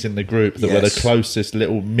 3s in the group that were the Yes. closest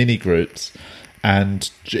little mini groups. And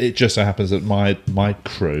it just so happens that my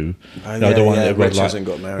crew, Rich hasn't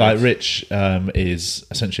got married. Like Rich is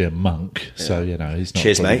essentially a monk, so he's not.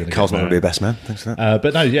 Cheers, probably mate. gonna get Carl's not going to be married. a best man. Thanks for that.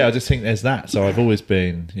 But no, I just think there's that. So I've always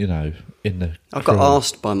been, in the. I got crew.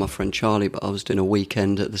 asked by my friend Charlie, but I was doing a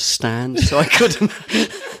weekend at the Stand, so I couldn't.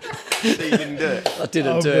 You didn't do it. I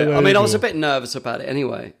didn't do it. I mean, I was Unbelievable. a bit nervous about it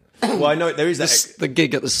anyway. Well, I know there is that. The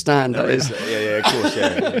gig at the Stand. That is. Yeah, of course,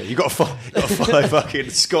 yeah. You got to follow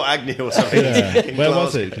fucking Scott Agnew or something. Yeah. in Where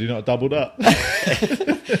was Glasgow. it? Could you not doubled up?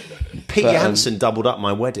 Pete Hansen doubled up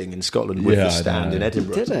my wedding in Scotland with Yeah, the I Stand know. in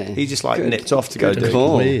Edinburgh. Did he? He just like Good. nipped off to go Good do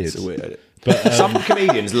call. it. Weird. It's a weird. But Some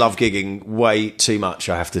comedians love gigging way too much,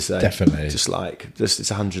 I have to say. Definitely. It's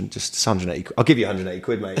 180. I'll give you 180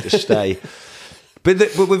 quid, mate. Just stay. but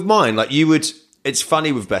with mine, like you would. It's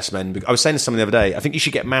funny with best men. I was saying to someone the other day. I think you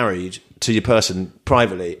should get married to your person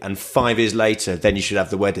privately, and 5 years later, then you should have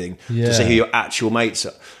the wedding to see who your actual mates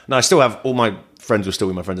are. Now, I still have all my friends will still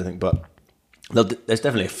be my friends, I think, but there's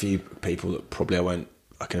definitely a few people that probably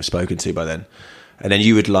I can have spoken to by then, and then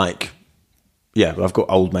you would like. Yeah, well, I've got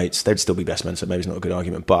old mates. They'd still be best men, so maybe it's not a good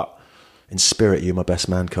argument. But in spirit, you're my best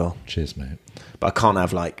man, Carl. cheers, mate. But I can't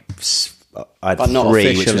have like I had But not 3,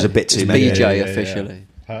 officially. which was a bit too It's many. BJ officially.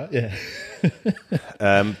 Huh? Yeah.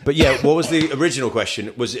 But yeah, what was the original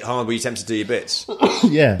question? Was it hard? Were you tempted to do your bits?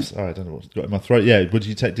 Yeah, sorry, I don't know what's got in my throat. Yeah, would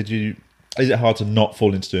you take? Did you? Is it hard to not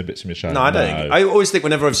fall into doing bits from your show? No, I don't. Think. I always think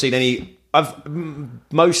whenever I've seen any,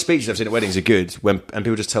 most speeches I've seen at weddings are good and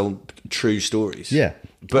people just tell true stories. Yeah,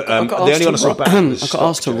 but the only one I saw back was I got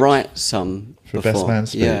asked to write some for before. best man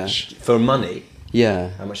speech. Yeah. for money. Yeah.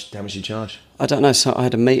 How much do you charge? I don't know. So I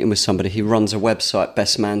had a meeting with somebody. He runs a website,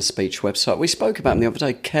 Best Man Speech website. We spoke about him the other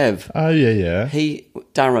day. Kev. Oh yeah.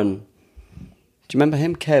 Darren. Do you remember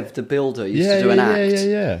him? Kev, the builder, used to do an act.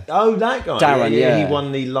 Yeah. Oh, that guy. Darren, yeah. He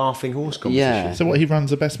won the Laughing Horse competition. Yeah. So what? He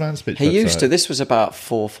runs a best man speech. He website? used to. This was about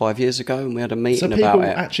 4 or 5 years ago, and we had a So meeting people about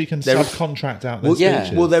it. actually can There- subcontract out their yeah.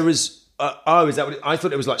 speeches. Well, there was. Is that what I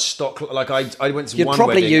thought it was like stock? Like I went to You'd one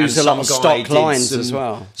probably wedding use and a lot of some guy stock did lines some as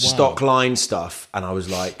well. Stock line stuff, and I was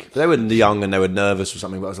like, they were young and they were nervous or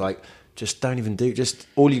something. But I was like, just don't even do. Just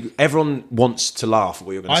everyone wants to laugh at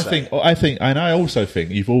what you're going to say. I think, and I also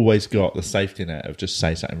think you've always got the safety net of just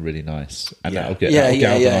say something really nice, and Yeah. that'll get Yeah, that'll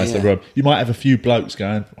yeah, galvanise yeah, the yeah. room. You might have a few blokes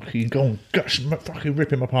going, "Fucking go on, gosh, fucking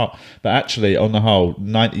rip him apart," but actually, on the whole,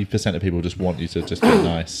 90% of people just want you to just be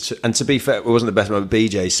nice. And to be fair, it wasn't the best moment.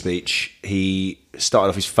 BJ's speech, he started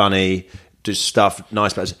off, he's funny, just stuff,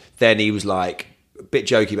 nice. But then he was like a bit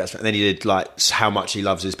jokey about stuff. And then he did like how much he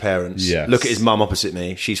loves his parents. Yes. Look at his mum opposite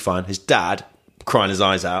me, she's fine. His dad crying his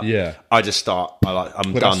eyes out. Yeah. I'm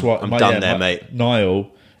done. I'm done there, mate.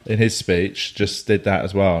 Niall, in his speech, just did that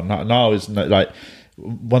as well. Niall is like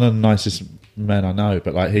one of the nicest men I know,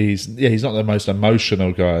 but like he's not the most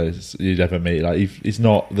emotional guy you'd ever meet. Like he's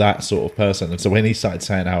not that sort of person. And so when he started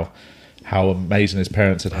saying how amazing his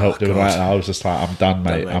parents had helped him, God. I was just like, I'm done,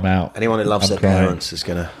 mate. I'm out. Anyone who loves I'm their crying. parents is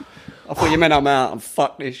gonna. I thought you meant I'm out and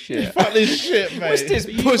fuck this shit. Fuck this shit, mate. What's this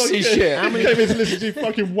pussy shit? How many came here to listen to you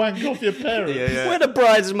fucking wank off your parents? Where the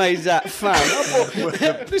bridesmaids at, fam? I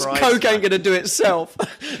thought, this coke ain't going to do itself.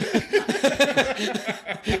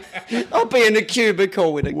 I'll be in the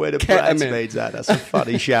cubicle with a Where the ketamine. bridesmaids at? That's a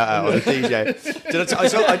funny shout out on the DJ.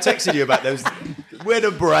 I texted you about those. Where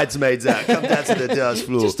the bridesmaids at? Come down to the dance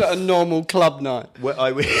floor. Just at a normal club night. Where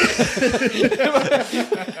Where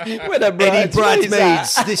the Any bridesmaids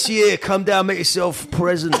bridesmaids at? this year? Come down, make yourself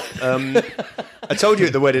present. I told you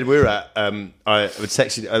at the wedding we were at. I was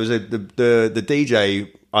texting. I was the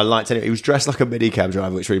DJ. I liked anyway. He was dressed like a minicab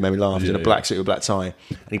driver, which really made me laugh. He was in a black suit with a black tie,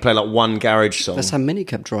 and he played like one garage song. That's how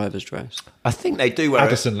minicab drivers dress. I think they do wear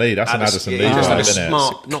Addison Lee, that's an Addison Lee Yeah, just drive, like a isn't it?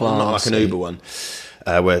 smart, not like an Classy. Uber one.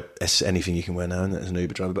 Where it's anything you can wear now, and as an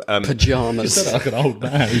Uber driver. But Pyjamas. You sound like an old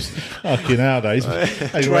man who's fucking nowadays.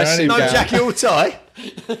 Dressing no down. jacket or tie.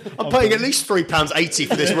 I'm paying at least £3.80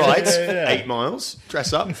 for this ride. 8 miles.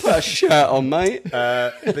 Dress up. Put a shirt on, mate.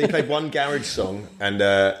 But he played one garage song, and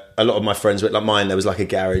a lot of my friends, like mine, there was like a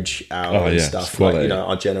garage hour Oh, and yeah, stuff. it's quality. Like,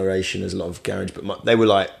 our generation, there's a lot of garage, but they were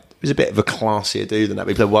like, it was a bit of a classier dude than that.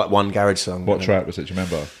 We played one garage song. What track was it? Do you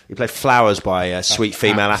remember? We played Flowers by Sweet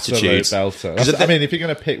Female Absolute Attitude. belter. 'Cause I mean, if you're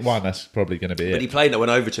going to pick one, that's probably going to be But it. he played and I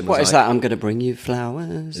went over to him. and What was is like, that? I'm going to bring you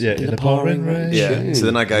flowers. Yeah, in the pouring rain. Yeah. So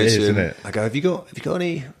then I go It is, to him. isn't it? I go, have you got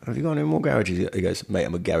any more garages? He goes, mate,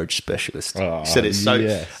 I'm a garage specialist. Oh, he said it so.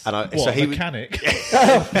 yes. And I, What, so a he mechanic?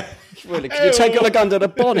 Really, can you take a look under the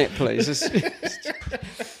bonnet, please?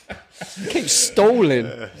 Keep stalling.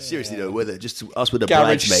 seriously though, whether just to ask where the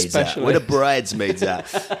Garage bridesmaids at. Where the specialist. bridesmaids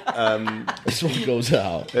at? This one goes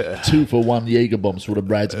out. 2 for 1 Jaeger bombs for the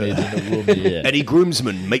bridesmaids in the room. Yeah. Any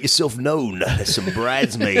groomsmen, make yourself known. There's some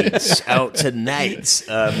bridesmaids out tonight.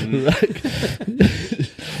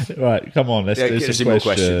 Right, come on, let's Yeah, do give us some some more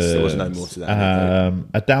questions. questions. There was no more to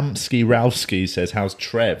that. Adamski Rowski says, how's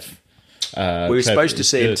Trev? We were Trev supposed to is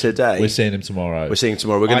see him good. today. We're seeing him tomorrow. We're seeing him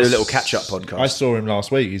tomorrow. We're going to do a little catch-up podcast. I saw him last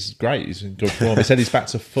week. He's great. He's in good form. He said he's back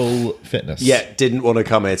to full fitness. Yeah, didn't want to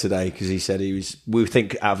come here today because he said he was. We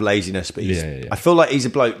think out of laziness, but Yeah. I feel like he's a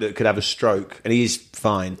bloke that could have a stroke, and he's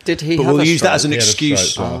fine. Did he But have we'll a use that as an He had a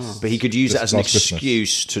excuse. stroke last- But he could use just that as an last Christmas.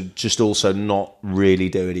 excuse to just also not really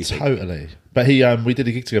do anything. Totally. But he, we did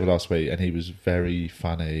a gig together last week, and he was very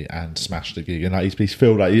funny and smashed the gig. And like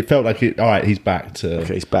he felt like all right, he's back to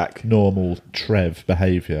Okay, he's back. normal Trev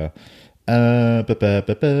behaviour.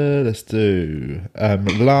 Let's do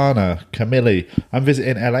Lana Camille. I'm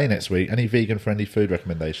visiting LA next week. Any vegan friendly food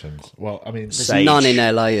recommendations? Well, I mean, There's Sage. none in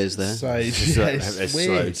LA, is there? Sage. Yeah, it's It's weird.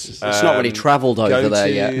 loads. It's not really travelled go over there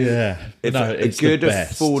to- yet. Yeah, If no, a it's good, the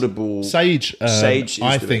best. affordable Sage. Sage is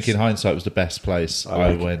I the think best. in hindsight was the best place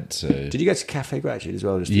I went to. Did you go to Cafe Gratitude as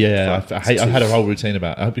well? Just Yeah, I had a whole routine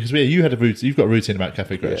about because you had a routine. You've got a routine about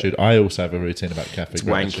Cafe Gratitude. I also have a routine about Cafe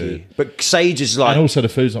Gratitude. wanky. But Sage is like And also the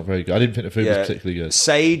food's not very good. I didn't think the food Yeah. was particularly good.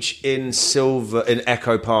 Sage in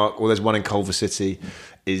Echo Park, or there's one in Culver City.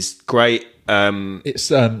 is great. It's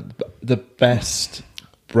the best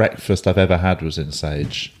breakfast I've ever had was in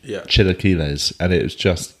Sage. Yeah. Chilaquiles, and it was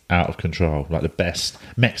just out of control. Like the best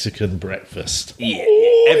Mexican breakfast. Yeah.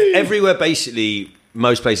 Everywhere, basically,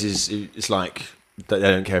 most places, it's like they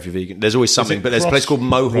don't care if you're vegan. There's always something, but there's a place called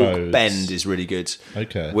Mohawk Crossroads? Bend is really good.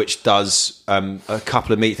 Okay. Which does a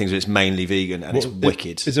couple of meat things, but it's mainly vegan and it's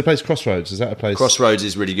wicked. Is there a place Crossroads? Is that a place? Crossroads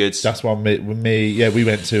is really good. That's one we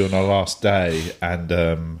went to on our last day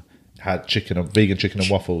and had vegan chicken and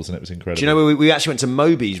waffles, and it was incredible. Do you know where we actually went to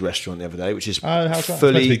Moby's restaurant the other day, which is how's that? It's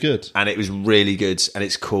fully meant to be good. and it was really good, and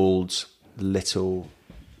it's called Little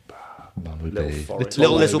Moby.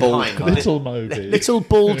 Little Pine. Little Moby. Little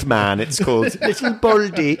Bald Man, it's called. Little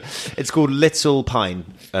Baldy. It's called Little Pine.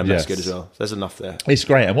 That's Yes. good as well. There's enough there. It's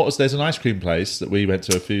great. And there's an ice cream place that we went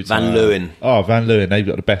to a few times. Van Leeuwen. Oh, Van Leeuwen. They've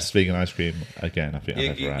got the best vegan ice cream again, I think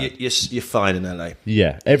I've ever had. You're fine in LA.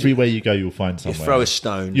 Yeah, everywhere you go, you'll find You somewhere. throw a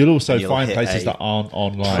stone. You'll also and you'll find hit places a that aren't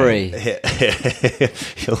online. Free.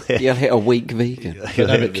 You'll hit a weak vegan.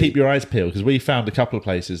 But keep your eyes peeled, because we found a couple of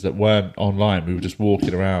places that weren't online. We were just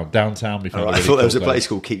walking around downtown. We found All right, a I really thought there was a cool place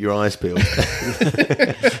called Keep Your Eyes Peeled.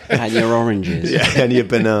 And your oranges. Yeah, and your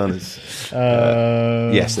bananas.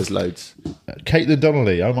 Yes, there's loads. Caitlin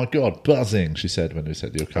Donnelly, oh my God, buzzing, she said when we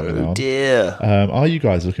said you're coming on. Dear. Are you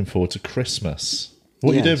guys looking forward to Christmas?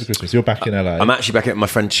 What are you doing for Christmas? You're back in LA. I'm actually back at my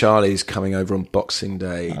friend Charlie's coming over on Boxing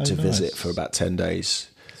Day to nice. visit for about 10 days.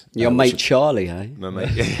 Your mate Charlie, eh? My mate,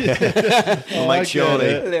 my mate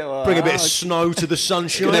Charlie. Little- Bring a bit of snow to the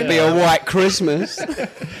sunshine. Gonna be a white Christmas.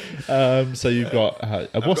 So you've got...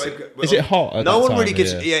 is it hot at No that one time really of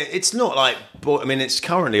gives... year? Yeah, it's not like... I mean, it's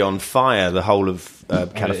currently on fire, the whole of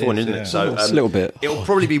California, is, isn't yeah. it? So It's a little bit It'll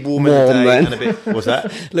probably be warm in the warm day then. and a bit... What's that?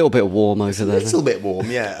 A little bit warm over there. A little bit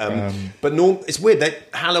warm, yeah. But it's weird.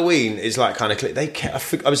 Halloween is like kind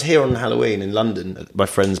of... I was here on Halloween in London at my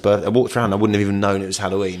friend's birthday. I walked around. I wouldn't have even known it was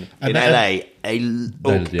Halloween. And in LA,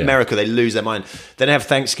 America, they lose their mind. Then they have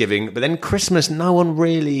Thanksgiving, but then Christmas, no one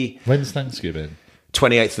really... When's Thanksgiving?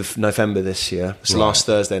 28th of November this year. It's the last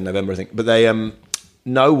Thursday in November, I think. But they...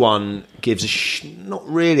 no one gives not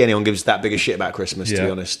really anyone gives that big a shit about Christmas, to be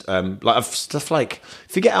honest. Stuff like,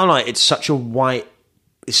 forget how like it's such a white,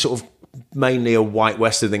 it's sort of mainly a white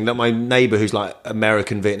Western thing. Like my neighbour who's like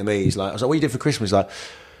American Vietnamese, like I was like, what do you do for Christmas? He's like,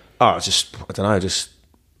 I don't know,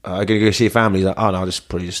 I'm gonna go see your family. He's like, oh no, I'll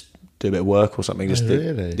probably just do a bit of work or something.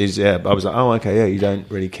 Really? Yeah. I was like, oh okay, yeah, you don't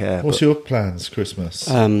really care. What's your plans, Christmas?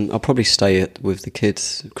 I'll probably stay with the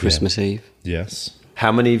kids Christmas Eve. Yes.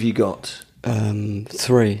 How many have you got?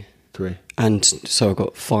 3. 3. And so I've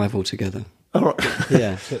got 5 altogether. All right.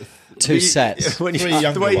 Yeah. 2 sets. When Three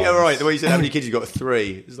younger the way, ones. all right, the way you said how many kids you got,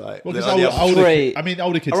 3. It's like Well, 'cause the other- older, three.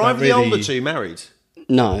 older kids Are don't either really... the older 2 married?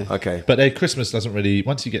 No. Okay. But their Christmas doesn't really...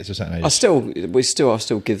 Once you get to a certain age... I'll still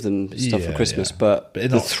give them stuff for Yeah, Christmas, yeah. but But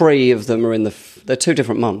the not- 3 of them are they're 2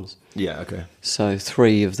 different mums. Yeah, okay. So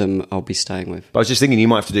 3 of them I'll be staying with. But I was just thinking you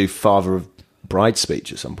might have to do father of bride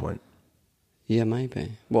speech at some point. Yeah,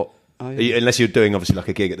 maybe. What? Oh, yeah. Unless you're doing obviously like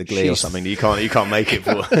a gig at the Glee or Jeez. something that you can't make it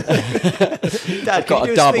for. Dad, Got can you a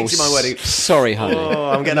do a double. speech at my wedding? Sorry, honey. Oh,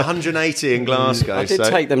 I'm getting 180 in Glasgow. I did so.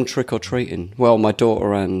 take them trick or treating. Well, my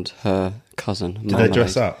daughter and her cousin. Did they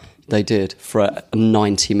dress up? They did for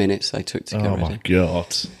 90 minutes. They took to get Oh, ready. my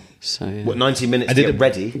God. So yeah. What, 90 minutes And to did get it-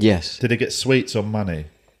 ready? Yes, Did they get sweets or money?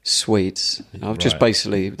 sweets. I've just Right.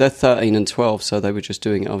 basically they're 13 and 12, so they were just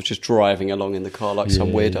doing it. I was just driving along in the car like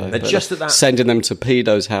some weirdo. They're but just at that- sending them to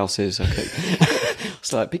pedos' houses. Okay. I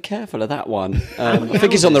was like, be careful of that one. I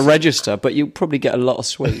think it's on the register, but you probably get a lot of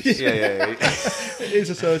sweets. Yeah. It is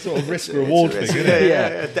a sort of risk-reward thing, isn't it? Yeah.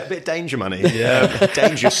 A bit of danger money.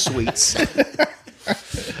 Danger sweets.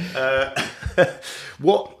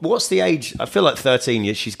 What's the age? I feel like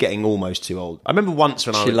 13. She's getting almost too old. I remember once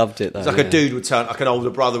when She loved it, though, It's like a yeah. dude would turn, like an older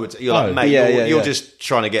brother would. You're Oh. like, mate, Yeah, you're yeah. just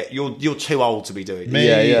trying to get. You're too old to be doing it. Me,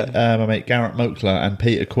 Yeah. my mate Garrett Mokler and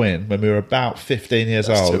Peter Quinn, when we were about 15 years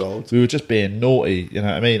That's old, too old. we were just being naughty, you know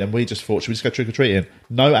what I mean? And we just thought, should we just go trick-or-treating?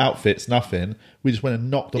 No outfits, nothing. We just went and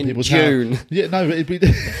knocked on In people's June. houses. Yeah, no, but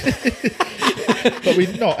but we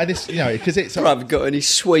not. And it's, because it's... I haven't got any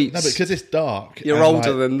sweets. No, but because it's dark. You're and,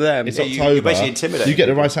 older than them. It's Yeah, October. you're basically intimidating You get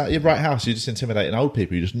the people. right house. You're just intimidating old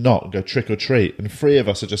people. You just knock and go trick or treat, and 3 of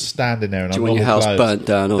us are just standing there in Do our you want your normal house clothes. burnt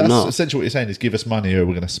down or That's not? essentially what you're saying is give us money, or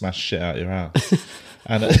we're going to smash shit out of your house.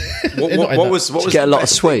 And What was Did you the get a lot of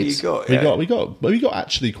best thing sweets? You got? we Yeah. got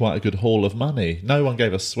actually quite a good haul of money. No one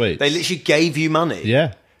gave us sweets. They literally gave you money.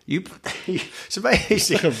 Yeah. So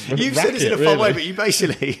basically, like a you've said this in a racket, fun way, really. but you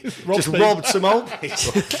basically just people. robbed some old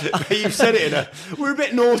people. You've said it in a. We're a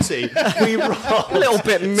bit naughty. We robbed A little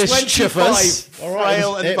bit mischievous. 25 All right,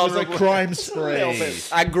 frail and it was a vulnerable. crime A little spree. bit.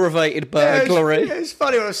 Aggravated Yeah, burglary. it's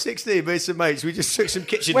funny when I was 16, me and some mates, we just took some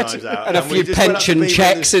kitchen knives out And a we few just went up to pension people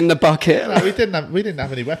checks in the bucket. No, we didn't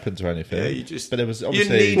have any weapons or anything. Yeah, you just- but there was you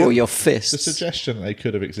obviously need- Well, your the fists. suggestion that they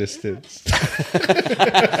could have existed.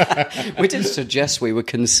 We didn't suggest we were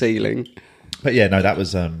concealing. But yeah, no, that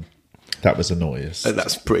was the naughtiest.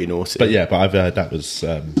 That's pretty naughty. But yeah, but I've heard that was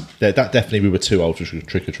that definitely we were too old for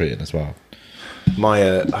trick or treating as well.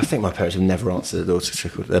 I think my parents have never answered the door to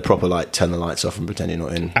trick or they're proper like turn the lights off and pretend you're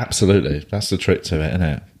not in. Absolutely, that's the trick to it, isn't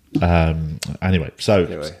it? Anyway,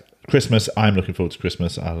 Christmas. I'm looking forward to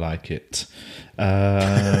Christmas. I like it.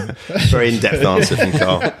 Very in-depth answer from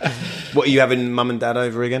Carl. What are you having mum and dad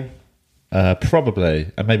over again?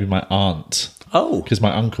 Probably, and maybe my aunt. Oh. Because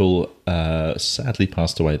my uncle sadly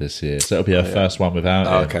passed away this year, so it'll be her first one without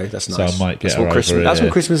him. Okay, that's So nice. I might get that's her what Christmas. over That's here.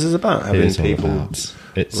 what Christmas is about. It Having is all people about.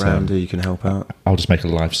 It's around who you can help out. I'll just make a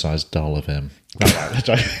life-size doll of him.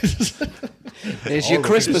 Here's your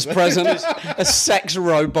Christmas present: a sex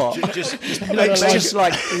robot. Just like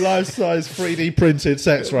life-size 3D printed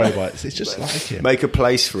sex robots. It's just like him. make a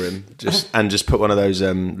place for him. Just put one of those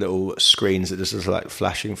little screens that just is like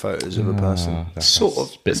flashing photos of a person. That's Sort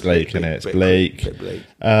of. a bit bleak, isn't it? It's Bit bleak. bleak.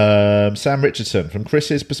 Sam Richardson, from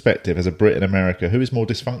Chris's perspective as a Brit in America, who is more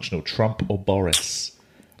dysfunctional, Trump or Boris?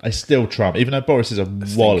 I still Trump, even though Boris is a I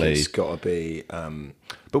think wally. it's got to be.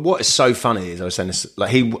 But what is so funny is I was saying this.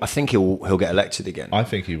 Like I think he'll get elected again. I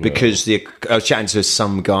think he will. because I was chatting to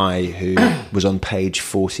some guy who was on page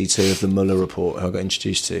 42 of the Mueller report who I got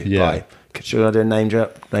introduced to. Yeah. Should I do a name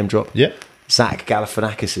drop? Yeah. Zach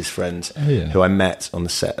Galifianakis' friend, yeah. who I met on the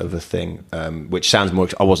set of a thing, which sounds more.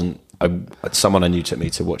 Someone I knew took me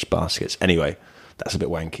to watch Baskets. Anyway, that's a bit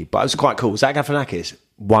wanky, but it was quite cool. Zach Galifianakis,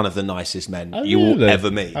 one of the nicest men you will really?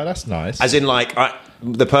 ever meet. Oh, that's nice. As in, like,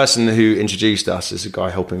 the person who introduced us is a guy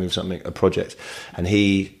helping me with something, a project, and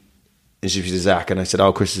he introduced me to Zach, and I said,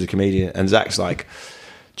 "Oh, Chris is a comedian," and Zach's like,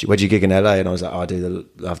 "Where do you gig in LA?" And I was like, "Oh,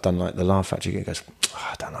 I've done like the Laugh Factory gig." He goes, "Oh,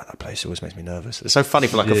 I don't like that place. It always makes me nervous." It's so funny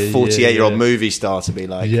for like a 48-year-old movie star to be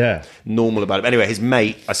like normal about it. But anyway, his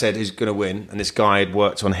mate, I said, who's going to win, and this guy had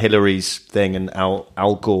worked on Hillary's thing and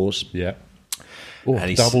Al Gore's. Yeah. Oh,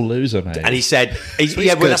 And he's- double loser, mate. And he said, that's what he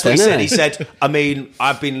good said. then, He said, I mean,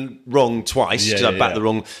 I've been wrong twice because I backed the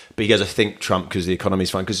wrong. But he goes, I think Trump because the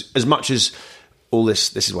economy's fine. Because as much as all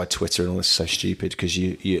this is why Twitter and all this is so stupid. Because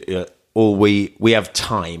we have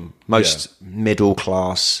time. Most middle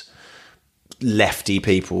class lefty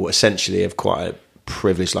people essentially have quite a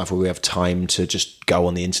privileged life where we have time to just go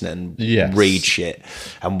on the internet and read shit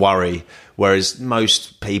and worry. Whereas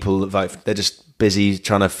most people that vote, they're just busy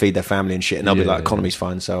trying to feed their family and shit, and they'll be like, economy's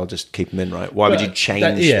fine, so I'll just keep them in, right? Why would you change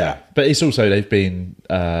that? But it's also they've been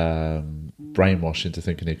brainwashed into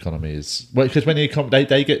thinking the economy is because when the economy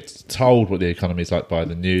they get told what the economy is like by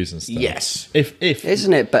the news and stuff. Yes. If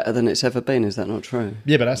isn't it better than it's ever been? Is that not true?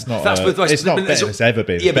 yeah, but that's not. That's with- it's not but better there's than it's ever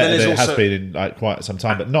been. yeah, It's but then better than there's it has also- been in like quite some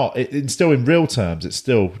time, but not. It's still in real terms. It's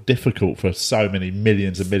still difficult for so many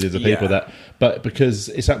millions and millions of people but because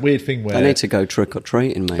it's that weird thing where I need to go trick or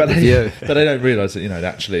treating, mate. but with you. but they don't realise that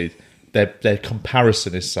actually their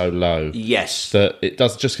comparison is so low. Yes. That it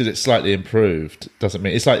does just because it's slightly improved doesn't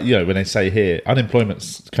mean it's like when they say here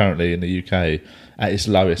unemployment's currently in the UK at its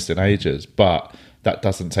lowest in ages, but that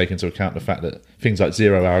doesn't take into account the fact that things like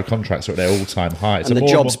 0-hour contracts are at their all-time high. And the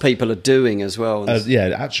jobs people are doing as well.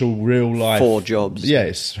 Actual real life 4 jobs. Yeah,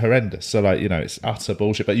 it's horrendous. So it's utter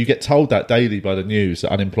bullshit. But you get told that daily by the news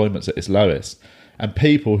that unemployment's at its lowest, and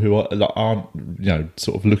people who aren't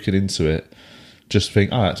sort of looking into it just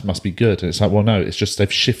think, that must be good. And it's like, well, no, it's just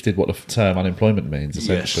they've shifted what the term unemployment means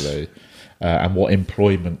essentially, and what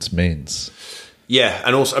employment means. Yeah,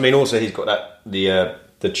 and also he's got that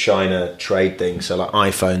the China trade thing. So like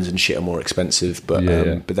iPhones and shit are more expensive, but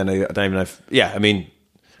but then I don't even know if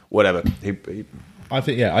whatever. I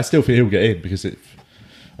think I still think he'll get in because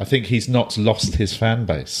I think he's not lost his fan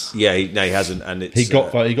base. Yeah, he hasn't, and it's, he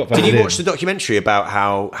got voted Did you in. watch the documentary about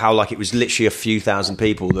how like it was literally a few thousand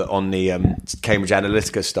people that on the Cambridge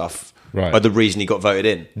Analytica stuff are the reason he got voted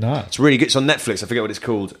in? No, it's really good. It's on Netflix. I forget what it's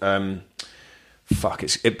called.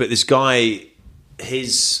 But this guy, he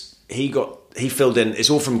filled in. It's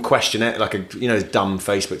all from questionnaire, like dumb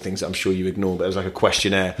Facebook things that I'm sure you ignore. But it was like a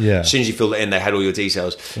questionnaire. Yeah. As soon as you filled it in, they had all your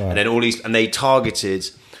details, and then and they targeted.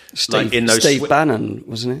 Steve Bannon,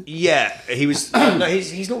 wasn't it? Yeah, he was. No,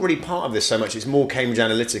 he's not really part of this so much. It's more Cambridge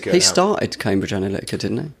Analytica. He started Cambridge Analytica,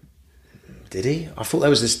 didn't he? Did he? I thought there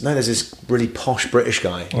was this. No, there's this really posh British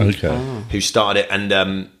guy who started it,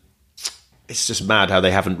 and it's just mad how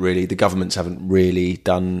the governments haven't really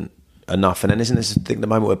done enough. And then isn't this thing at the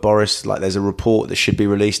moment where Boris, like, there's a report that should be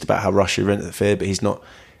released about how Russia interfered, but he's not.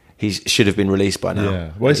 He should have been released by now.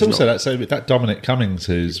 Yeah. Well, it's also that Dominic Cummings,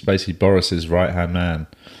 who's basically Boris's right hand man.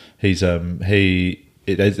 He's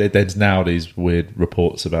there's now these weird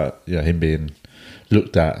reports about him being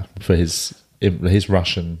looked at for his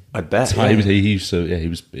Russian. I bet he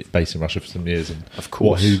was based in Russia for some years, and of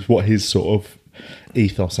course what his sort of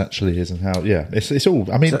ethos actually is, and how it's all.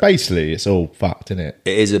 I mean, basically, it's all fucked, isn't it?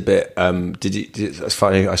 It is a bit. It's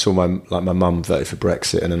funny. I saw my mum voted for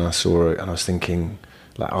Brexit, and then I saw it, and I was thinking,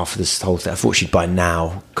 like, after this whole thing, I thought she'd by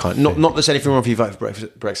now not there's anything wrong if you vote for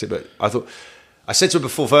Brexit, but I said to her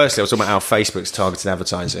before, firstly, I was talking about how Facebook's targeted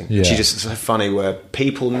advertising. Yeah. She just, it's so funny where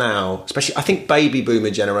people now, especially, I think baby boomer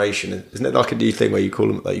generation, isn't it like a new thing where you call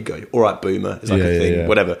them, like, you go, all right, boomer, it's like a thing,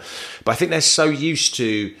 whatever. But I think they're so used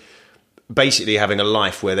to basically having a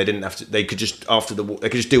life where they didn't have to, they could just, after the war, they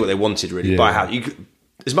could just do what they wanted, really, buy a house.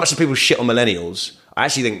 As much as people shit on millennials, I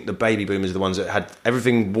actually think the baby boomers are the ones that had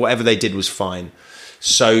everything, whatever they did was fine.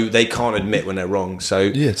 So they can't admit when they're wrong. So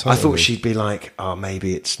totally. I thought she'd be like, oh,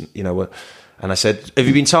 maybe it's, what. And I said, have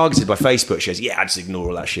you been targeted by Facebook? She goes, yeah, I just ignore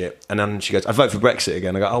all that shit. And then she goes, I vote for Brexit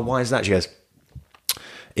again. I go, oh, why is that? She goes,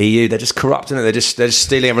 EU, they're just corrupting it. They're just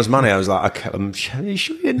stealing everyone's money. I was like, okay, are you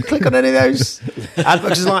sure you didn't click on any of those?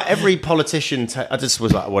 Because like every politician, I just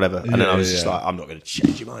was like, whatever. And then I was just like, I'm not going to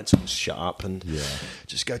change your mind. So I'll shut up and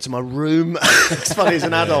just go to my room. It's funny as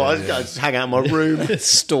an adult. I just hang out in my room.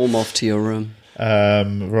 Storm off to your room.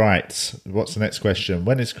 Right. What's the next question?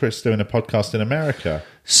 When is Chris doing a podcast in America?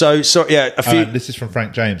 So yeah, a few. This is from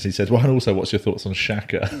Frank James. He says, well, and also, what's your thoughts on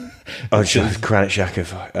Xhaka? Granit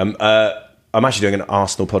Xhaka. I'm actually doing an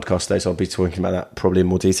Arsenal podcast today, so I'll be talking about that probably in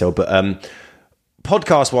more detail. But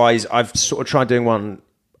podcast-wise, I've sort of tried doing one,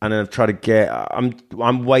 and then I've tried to get.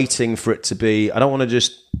 I'm waiting for it to be. I don't want to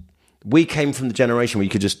just. We came from the generation where you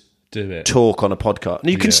could just do it, talk on a podcast.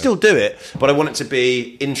 And you can still do it, but I want it to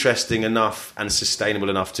be interesting enough and sustainable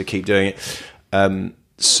enough to keep doing it.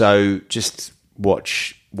 So just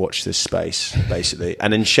watch this space, basically.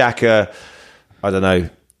 And then Xhaka, I don't know.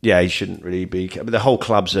 Yeah, he shouldn't really be. But the whole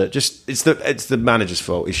club's just it's the manager's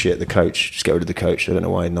fault. He's shit. The coach, just get rid of the coach. I don't know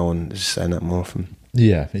why no one is saying that more often.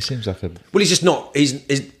 Yeah, it seems like a. Well, he's just not. He's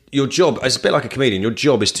your job. It's a bit like a comedian. Your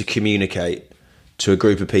job is to communicate to a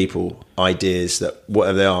group of people ideas that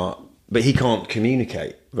whatever they are. But he can't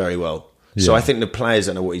communicate very well. Yeah. So I think the players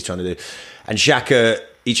don't know what he's trying to do. And Xhaka,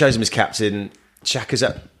 he chose him as captain. Xhaka's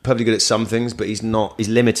perfectly good at some things, but he's not. He's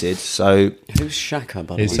limited. So who's Xhaka?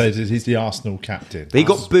 By the way, he says he's the Arsenal captain. But he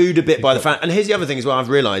got booed a bit by the fan. And here's the other thing as well. I've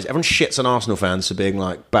realised everyone shits on Arsenal fans for being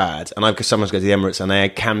like bad. And I've sometimes go to the Emirates and they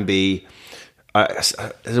can be.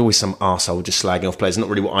 There's always some arsehole just slagging off players. It's not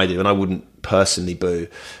really what I do, and I wouldn't personally boo.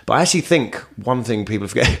 But I actually think one thing people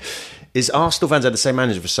forget is Arsenal fans had the same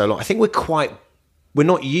manager for so long. I think we're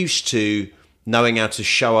not used to knowing how to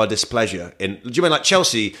show our displeasure. Do you mean like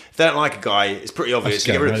Chelsea? If they don't like a guy, it's pretty obvious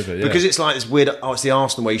to get rid of him. Because it's like this weird, it's the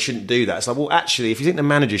Arsenal way, you shouldn't do that. It's like, well, actually, if you think the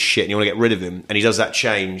manager's shit and you want to get rid of him, and he does that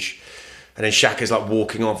change, and then Xhaka's like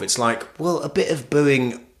walking off, it's like, well, a bit of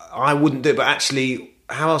booing, I wouldn't do it, but actually,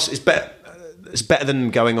 how else is better? It's better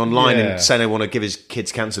than going online and saying they want to give his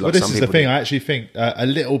kids cancer. Like this some is people the thing. do. I actually think a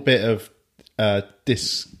little bit of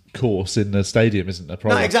discourse in the stadium isn't a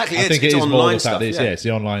problem. No, exactly. I think it's it is online more the stuff. fact that it's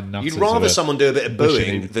the online nutters. You'd rather someone do a bit of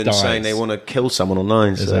booing than saying they want to kill someone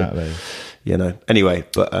online. So, exactly. Anyway,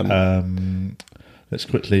 but let's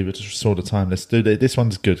quickly, we just saw the time. Let's do this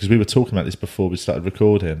one's good because we were talking about this before we started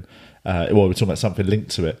recording. We were talking about something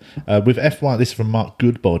linked to it with F1. This is from Mark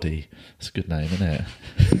Goodbody. It's a good name, isn't it?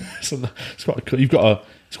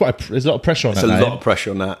 It's quite. There's a lot of pressure on that. There's a lot of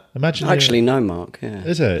pressure on that. Imagine. Actually, no, Mark. Yeah.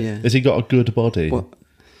 Is it? Yeah. Has he got a good body? Well,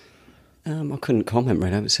 I couldn't comment.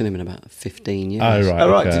 Really, I haven't seen him in about 15 years. Oh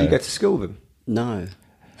right. Okay. Did you go to school with him? No.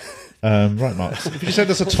 Right, Mark. If you send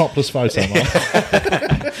us a topless photo, Mark.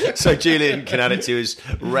 So Julian can add it to his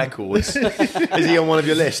records. Is he on one of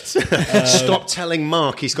your lists? Stop telling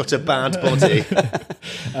Mark he's got a bad body.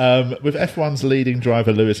 With F1's leading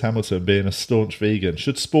driver Lewis Hamilton being a staunch vegan,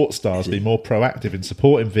 should sports stars be more proactive in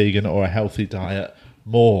supporting vegan or a healthy diet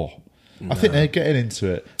more? No. I think they're getting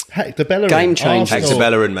into it. Hector Bellerin. Game changer. Hector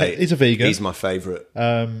Bellerin, mate. He's a vegan. He's my favourite.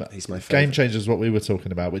 He's my favourite. Game changer is what we were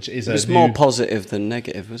talking about, which is it's more positive than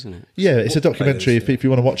negative, wasn't it? Yeah, it's a documentary. If you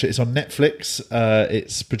want to watch it, it's on Netflix.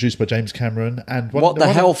 It's produced by James Cameron. And What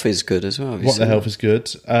the Health is good as well. What the Health is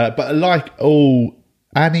good. But like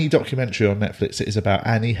any documentary on Netflix, it is about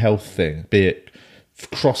any health thing, be it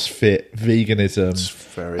CrossFit, veganism,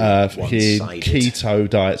 very fucking one-sided. keto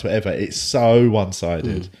diets, whatever. It's so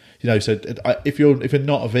one-sided. You know, so if you're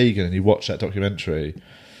not a vegan and you watch that documentary,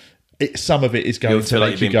 some of it is going You'll to feel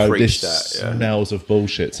like make you you've been go, "This preached at, yeah." smells of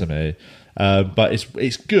bullshit to me." But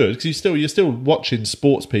it's good because you're still watching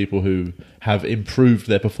sports people who have improved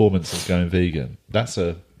their performances going vegan. That's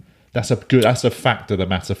a fact of the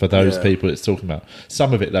matter for those Yeah. people it's talking about.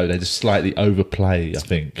 Some of it though, they just slightly overplay, I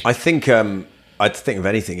think. I think I'd think of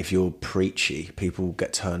anything, if you're preachy, people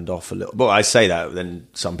get turned off a little. Well, I say that, then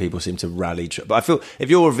some people seem to rally. But I feel if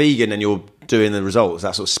you're a vegan and you're doing the results,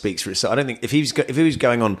 that sort of speaks for itself. I don't think if he was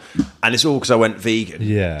going on, and it's all because I went vegan,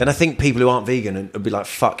 Yeah. then I think people who aren't vegan would be like,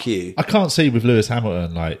 fuck you. I can't see with Lewis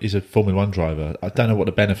Hamilton, like he's a Formula One driver. I don't know what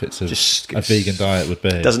the benefits of Just- a vegan diet would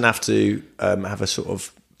be. Doesn't have to have a sort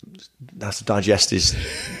of, has to digest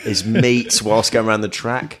his meat whilst going around the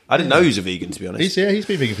track. I didn't know he was a vegan, to be honest. He's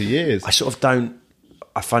been vegan for years. I sort of don't.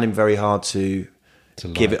 I find him very hard to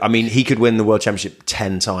give like. it. I mean, he could win the world championship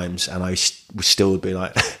 10 times, and I still would be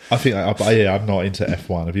like. I think, I'm not into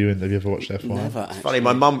F1. Have you ever watched F1? Never. Funny,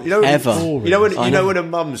 my mum. You know, Ever. when a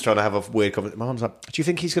mum's trying to have a weird conversation. My mum's like, "Do you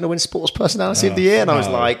think he's going to win Sports Personality of the Year?" And I was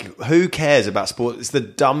no. like, "Who cares about sport? It's the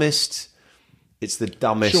dumbest. It's the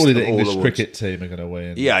dumbest. Surely of the all English awards." cricket team are going to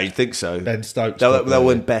win. Yeah, you'd think so. Ben Stokes They'll probably.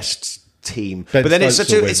 win best team. Ben But then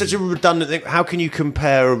Stokes will it's win. such a redundant thing. How can you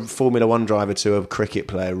compare a Formula One driver to a cricket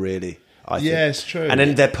player? Really? I think. Yeah, it's true. And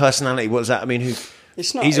then their personality. What does that? I mean, who?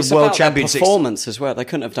 It's not. He's it's a world about champion. Their performance as well. They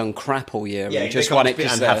couldn't have done crap all year Yeah, and they just can't won it fit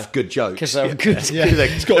because and have good jokes. Because they're good. Yeah,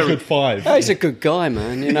 he's got a good 5. Oh, he's a good guy,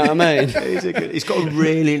 man. You know what I mean? He's got a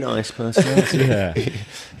really nice personality. Yeah.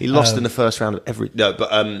 He lost in the first round of every. No,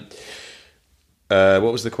 but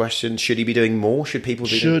what was the question? Should he be doing more? Should people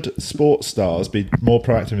be doing... Should sports stars be more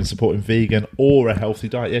proactive in supporting vegan or a healthy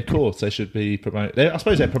diet? Yeah, of course, they should be promoting. I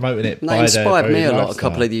suppose they're promoting it. They by inspired their me a very lot. A lifestyle.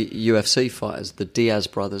 couple of the UFC fighters, the Diaz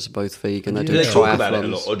brothers, are both vegan. They Do do they talk about it a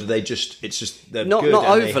triathlons. lot, or do they just? It's just they're Not- good not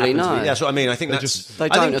and they overly, happen to no. be- That's what I mean. I think that's just- They I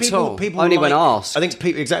don't think at all. Only when asked. I think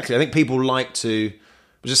people exactly. I think people like to.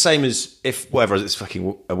 It was the same as if whatever it's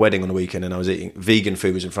fucking a wedding on the weekend and I was eating vegan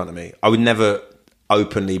food was in front of me. I would never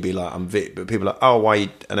openly be like I'm vegan, but people are like, oh, why?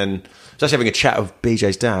 And then I was actually having a chat with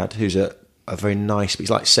BJ's dad, who's a very nice, but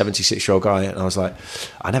he's like 76-year-old guy, and I was like,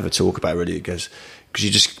 I never talk about it really. He goes,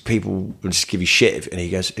 because people will just give you shit, and he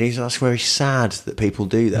goes, that's very sad that people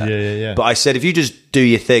do that. Yeah. But I said, if you just do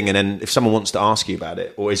your thing, and then if someone wants to ask you about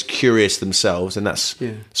it or is curious themselves, then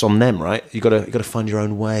it's on them, right? You got to find your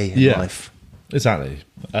own way in life. Exactly.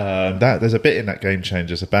 There's a bit in that Game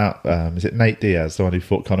Changers about is it Nate Diaz, the one who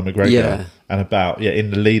fought Conor McGregor, Yeah. and about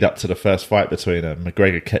in the lead up to the first fight between them,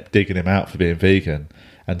 McGregor kept digging him out for being vegan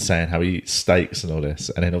and saying how he eats steaks and all this,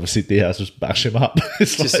 and then obviously Diaz just bash him up.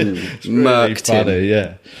 It's Just it's murked him. funny,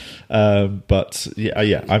 yeah. But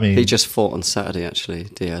yeah, I mean, He just fought on Saturday, actually.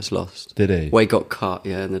 Diaz lost. Did he? Well, he got cut,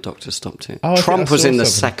 yeah, and the doctor stopped it. Oh, I think Trump I was saw in the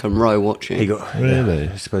something. second row watching. He got Really?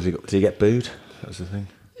 I suppose did he get booed? That was the thing.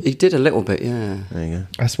 He did a little bit, yeah. There you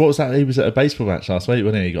go. what was that? He was at a baseball match last week,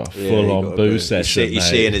 wasn't he? He got a full he on got a boo boo. session. You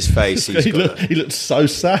see in his face, he's he got looked so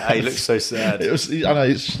sad. He looks so sad. It was, I know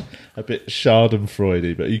it's a bit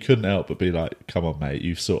Schadenfreudy, but you couldn't help but be like, "Come on, mate!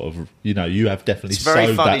 You've sort of, you have definitely It's very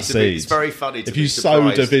sowed funny that to be- seed." it's very funny to if be you sow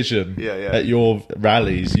surprised. division Yeah. at your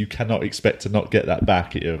rallies, you cannot expect to not get that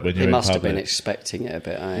back at you when you're He in must have public. been expecting it a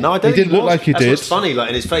bit, eh? No, I don't He think didn't look was. like he That's did. What's funny, like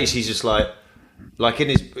in his face, he's just like in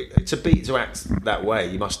his to act that way.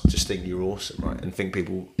 You must just think you're awesome, right? And think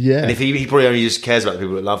people. Yeah. And if he probably only just cares about the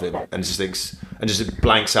people that love him and just thinks and just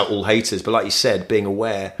blanks out all haters. But like you said, being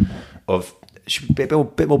aware of a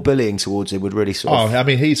bit more bullying towards him would really sort of. I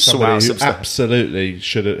mean, he's sort somebody out who some stuff. absolutely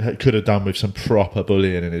could have done with some proper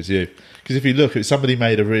bullying in his youth. Because if you look, somebody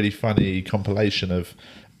made a really funny compilation of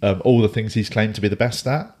all the things he's claimed to be the best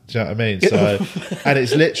at. Do you know what I mean? So, and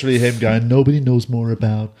it's literally him going, "Nobody knows more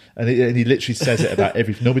about," and he literally says it about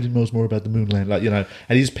everything. Nobody knows more about the moonland,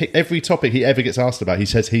 and he's picked every topic he ever gets asked about. He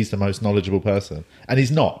says he's the most knowledgeable person, and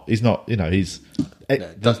he's not. He's not. He's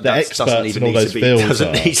the experts in all those fields. Doesn't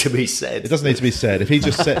are. need to be said. It doesn't need to be said. If he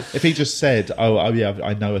just said, "Oh yeah,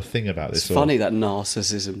 I know a thing about this," It's funny, that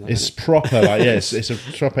narcissism. Though, It's isn't it? proper, like it's a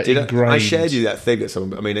proper ingrained. I shared you that thing that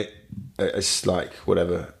someone. I mean, it's like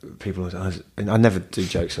whatever people. I never do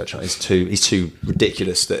jokes about China. He's too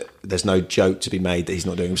ridiculous that there's no joke to be made that he's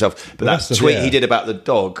not doing himself. But Well, that that's tweet yeah. he did about the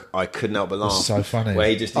dog, I couldn't help but laugh. so funny. Where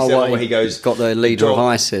he just What, where he goes, got the leader of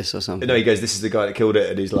dog- ISIS or something. No, he goes, "This is the guy that killed it,"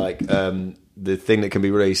 and he's like, the thing that can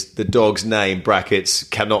be released, the dog's name brackets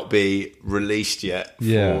cannot be released yet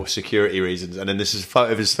for security reasons. And then this is a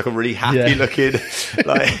photo of this like a really happy looking,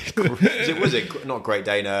 like was it not Great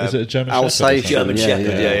Dane? Is it a German Alsatian? German Shepherd.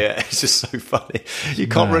 Yeah. Yeah. It's just so funny. You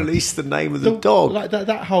can't release the name of the dog. Like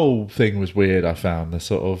that whole thing was weird. I found the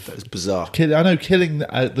sort of It's bizarre. I know killing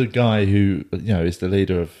the guy who is the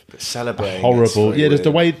leader of Celebrating horrible. it's very Yeah, there's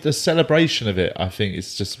the weird. way the celebration of it. I think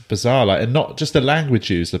it's just bizarre. Like, and not just the language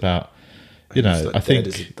used about. It's like I think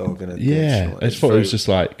dead as a dog and a yeah. bitch. I just thought it was just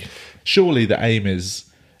like surely the aim is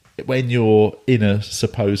when you're in a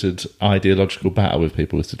supposed ideological battle with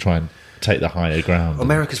people is to try and take the higher ground.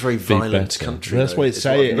 America's a very be violent better. country. That's though. what it's It's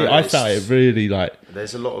what I've saying. I noticed. felt it really like.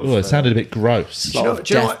 There's a lot of. Oh, it sounded a bit gross. A lot Do of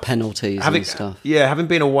you know death what? penalties having, and stuff. Yeah, having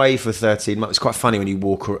been away for 13 months, it's quite funny when you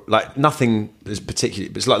walk. Like nothing is particularly.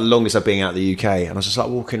 But it's like the longest I've been out of the UK, and I was just like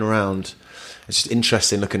walking around. It's just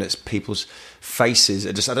interesting looking at people's faces.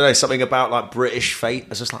 And just I don't know something about like British fate.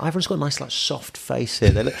 It's just like everyone's got a nice like soft face here.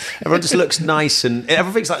 Everyone just looks nice, and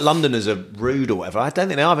everyone thinks like Londoners are rude or whatever. I don't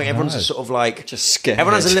think they are. I think everyone's just sort of like Just scared.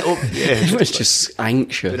 Everyone has a little. Yeah, Everyone's just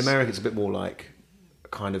anxious. in America, it's a bit more like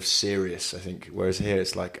kind of serious, I think. Whereas here,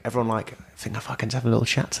 it's like everyone like I think if I can have a little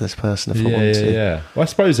chat to this person if I want to. Yeah. Well, I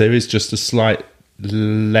suppose there is just a slight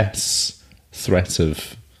less threat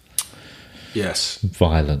of Yes.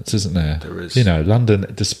 violence, isn't there? There is. London,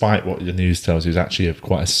 despite what the news tells you, is actually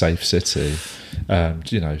quite a safe city.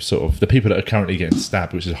 Sort of the people that are currently getting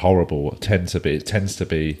stabbed, which is horrible, tends to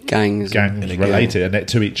be Gangs. related and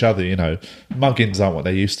to each other. Muggings aren't what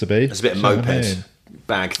they used to be. There's a bit of Do you know what I moped mean?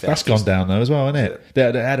 bag theft. That's gone down though as well, isn't it? They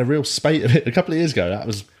had a real spate of it a couple of years ago. That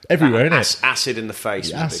was everywhere, isn't it? Acid in the face.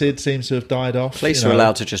 The acid seems to have died off. Police are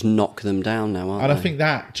allowed to just knock them down now, aren't And they? I think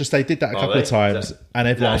that they did that a couple they? of times, and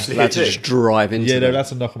everyone Actually, allowed to just drive into they're them. allowed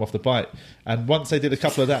to knock them off the bike. And once they did a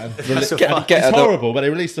couple of that, and That's Get it's her the- horrible, but they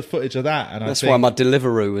released the footage of that, and That's I why think my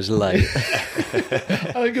Deliveroo was late.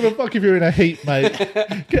 I don't give a fuck if you're in a heat, mate.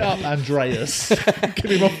 Get up, Andreas. Give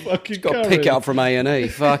me my fucking Got to curry. pick it up from A&E.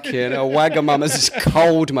 Fucking hell, Wagamama's is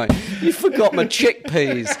cold, mate. You forgot my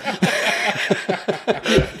chickpeas.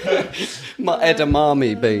 My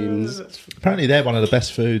edamame beans. Apparently, they're one of the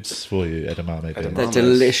best foods for you, edamame. beans. They're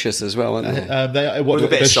delicious as well, aren't they? With a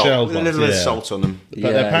bit the of salt. shelled With a little ones, bit of yeah. salt on them. Yeah,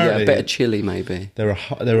 apparently- a bit of chili maybe. They're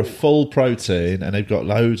a full protein, and they've got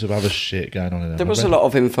loads of other shit going on in them. There was a lot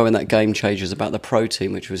of info in that Game Changers about the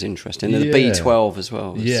protein, which was interesting. And the Yeah. B12 as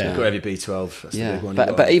well. was, Yeah. You've got every B12. That's the yeah. big one.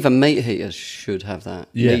 But even meat heaters should have that.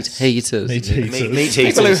 Yes. Meat heaters. Meat eaters. Meat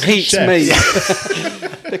People who eaters. heat Chefs.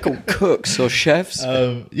 meat. They're called cooks or chefs.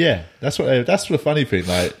 Yeah, that's the funny thing.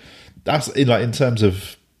 Like that's in terms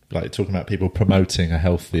of like talking about people promoting a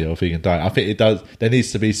healthy or vegan diet. I think it does. There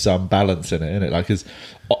needs to be some balance in it, innit? Like, because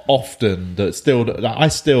often that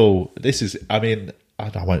still, this is. I mean,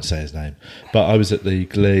 I won't say his name, but I was at the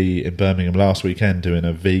Glee in Birmingham last weekend doing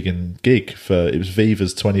a vegan gig it was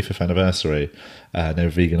Viva's 25th anniversary. They're a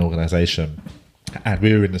vegan organisation. And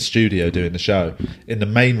we were in the studio doing the show. In the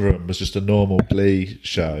main room was just a normal Glee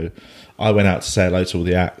show. I went out to say hello to all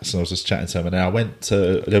the acts, and I was just chatting to them. And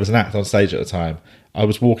then there was an act on stage at the time. I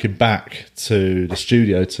was walking back to the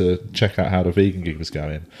studio to check out how the vegan gig was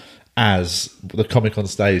going, as the comic on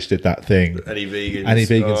stage did that thing. Any vegans? Any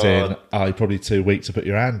vegans Oh. you're probably too weak to put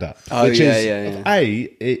your hand up. Oh, Which yeah, is, yeah.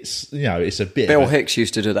 it's it's a bit. Bill of a- Hicks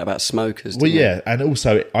used to do that about smokers. well, didn't he? yeah, and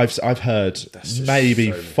also I've heard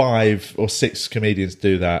maybe 5 or 6 comedians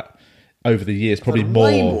do that over the years, probably heard more.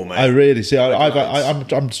 way more, mate. I really see.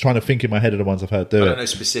 Loads. I'm just trying to think in my head of the ones I've heard do I it. don't know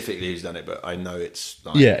specifically who's done it, but I know it's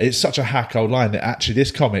like, Yeah, it's such a hack old line that actually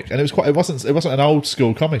this comic, and it wasn't an old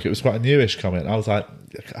school comic. It was quite a newish comic. And I was like,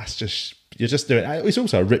 that's just you're just doing. It's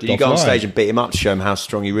also a ripped Did you off go on line. stage and beat him up to show him how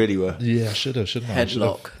strong you really were? Yeah, I should have, shouldn't I?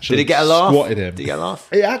 Headlock. Did he get a laugh? Squatted him. Did he get a laugh?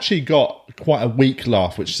 It actually got quite a weak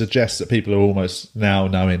laugh, which suggests that people are almost now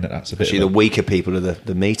knowing that that's a bit. Actually, of the a, weaker people are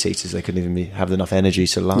the meat eaters. They couldn't even have enough energy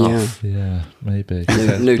to laugh. Yeah, maybe.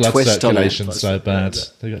 New Blood twist on it. circulation's so bad.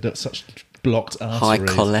 They got such blocked arteries. High No,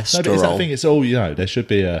 but it's that cholesterol. thing. It's all there should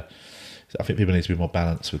be a. I think people need to be more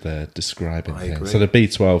balanced with their describing I things. agree. So the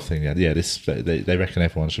B12 thing, they reckon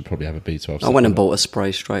everyone should probably have a B12. I went and bought a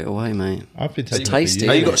spray straight away, mate. I've been It's taking tasty. it Oh,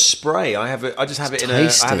 for you years. got a spray? I just have it in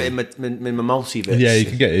tasty. I have it in my multivits. Yeah, you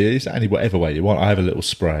can get it. It's only whatever way you want. I have a little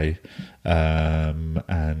spray,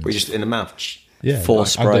 and We just in the mouth. yeah, Four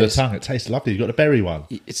under the sprays. tongue. It tastes lovely. You've got the berry one.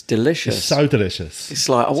 It's delicious. It's so delicious. It's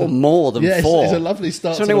like I want more than Yeah, it's- 4. it's a lovely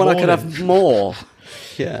start It's to only the one I could morning. have more.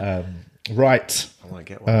 Yeah. Right. I want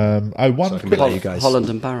to get one. One So I can quick be like you guys. Holland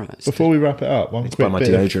and Barrett. before we wrap it up. One Buy quick my bit.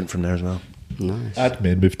 deodorant from there as well. Nice.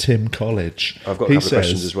 admin with Tim College. I've got a couple of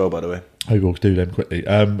questions as well, by the way. Oh, we'll do them quickly.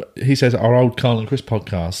 He says our old Carl and Chris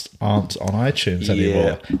podcasts aren't on iTunes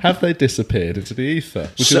anymore. Have they disappeared into the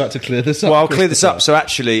ether? Would you like to clear this up? Well, I'll clear this up. So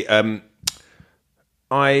actually,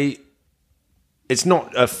 it's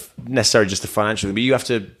not necessarily just a financial thing, but you have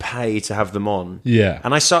to pay to have them on. Yeah.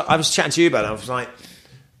 And I was chatting to you about it. I was like,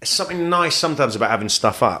 it's something nice sometimes about having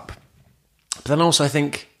stuff up. But then also I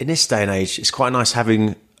think in this day and age, it's quite nice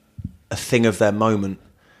having a thing of their moment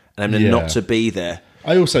and then not to be there.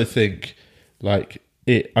 I also think, like,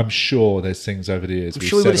 I'm sure there's things over the years. I'm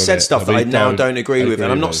sure we would have said stuff that I now don't agree with.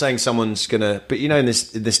 And I'm not with. saying someone's going to... But, in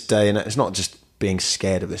this day, and it's not just being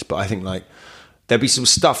scared of this, but I think, like, there'd be some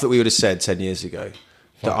stuff that we would have said 10 years ago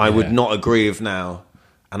that I would not agree with now.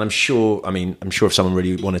 And I'm sure if someone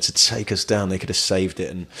really wanted to take us down, they could have saved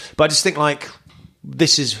it. But I just think, like,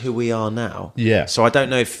 this is who we are now. Yeah. So I don't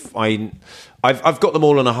know if I've got them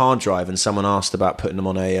all on a hard drive, and someone asked about putting them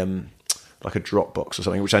on a like a Dropbox or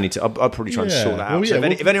something, which I need to. I'll probably try and sort that out. Well, So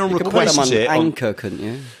if anyone You could put them requests on it, Anchor, couldn't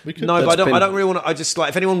you? no, but I don't really want to. I just like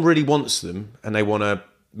if anyone really wants them and they want to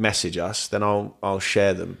message us, then I'll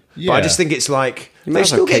share them. Yeah. But I just think it's like You may they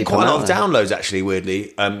as well still get keep quite a them lot of out downloads actually.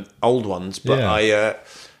 Weirdly, old ones, but Yeah.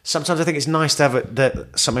 sometimes I think it's nice to have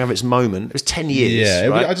something of its moment. It was 10 years. Yeah,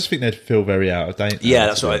 right? I just think they'd feel very out of date. Yeah, now,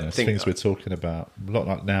 that's to be what I honest. think. Things we're talking about, not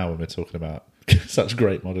like now when we're talking about such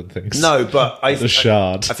great modern things. No, but The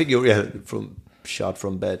Shard. I think you're from Shard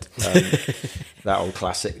from Bed, that old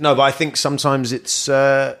classic. No, but I think sometimes it's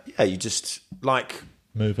you just like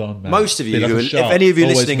Move on, man. most of Be you. like a If shark, any of you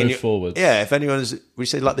always listening, move and you, forwards. yeah, if anyone's, we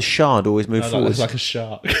say like the Shard, always move No, forwards. like a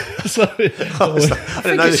shark. So, I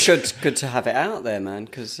don't know. It's good to have it out there, man,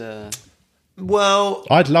 because... Well,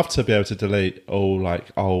 I'd love to be able to delete all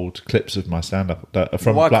like old clips of my stand-up that are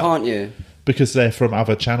from. why can't you? Because they're from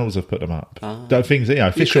other channels. I've put them up. Things,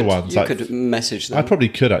 official ones. You could message them. I probably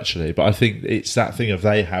could actually, but I think it's that thing of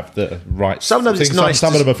they have the rights. Sometimes it's nice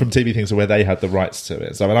Some to- of them are from TV things where they had the rights to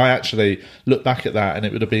it. So when I actually look back at that, and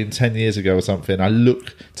it would have been 10 years ago or something, I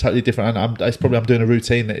look totally different. And I'm doing a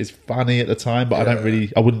routine that is funny at the time, but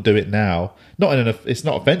I wouldn't do it now. It's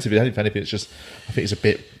not offensive. If anything, it's just I think it's a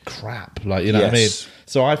bit crap. Like what I mean.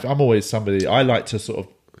 So I'm always somebody I like to sort of.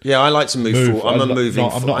 yeah, I like to move forward.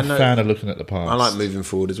 I'm not a fan of looking at the past. I like moving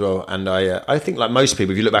forward as well, and I think like most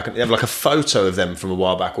people, if you look back, and you have like a photo of them from a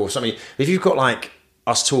while back or something. If you've got like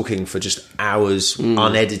us talking for just hours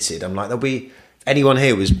unedited, I'm like there'll be anyone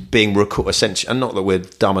here was being recorded essentially, and not that we're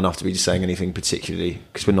dumb enough to be saying anything particularly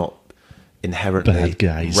because we're not inherently Bad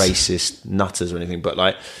guys. racist nutters or anything, but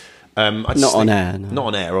like Not on air, no. not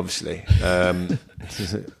on air, obviously.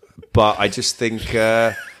 But I just think.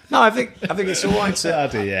 No, I think it's all right to.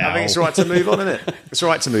 Bloody hell. I think it's all right to move on, isn't it? It's all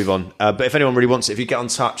right to move on. But if anyone really wants it, if you get on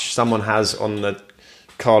touch, someone has on the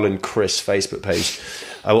Carl and Chris Facebook page.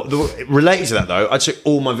 Related to that, though, I took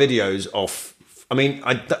all my videos off. I mean,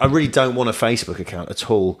 I really don't want a Facebook account at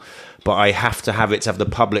all, but I have to have it to have the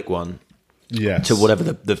public one. Yes. To whatever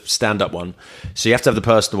the stand-up one. So you have to have the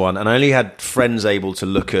personal one, and I only had friends able to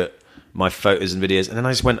look at my photos and videos, and then I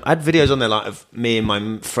had videos on there like of me and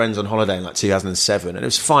my friends on holiday in like 2007, and it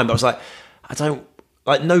was fine, but I was like, I don't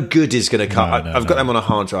like no good is going to cut. I've got them on a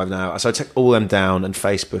hard drive now, so I took all them down, and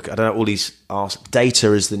Facebook. I don't know, all these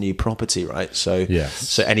data is the new property, right? So Yes.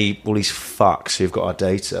 so all these fucks who've got our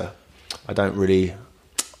data, I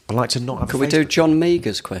like to not have. Could we do John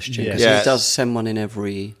Meagher's question? Because Yes. he does send one in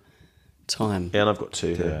every time. Yeah, and I've got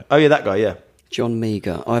two here. Oh yeah, that guy. Yeah. John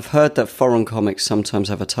Meagher. I've heard that foreign comics sometimes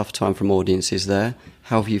have a tough time from audiences there.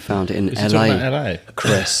 How have you found it in Is he talking about LA? LA?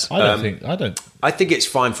 Chris? I think it's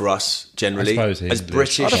fine for us generally I suppose as English.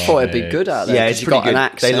 British. I'd have thought it'd be good out there. Yeah, 'cause it's you've pretty got good.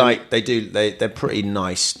 an accent. They're pretty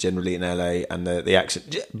nice generally in LA, and the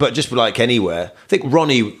accent. But just like anywhere, I think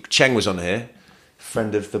Ronnie Cheng was on here,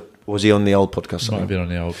 friend of the. Was he on the old podcast? Might have been on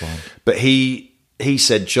the old one. But he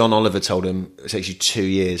said John Oliver told him it takes you 2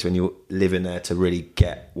 years when you live in there to really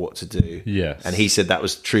get what to do. Yes. And he said that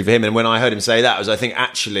was true for him. And when I heard him say that, I think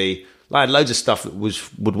actually, I had loads of stuff that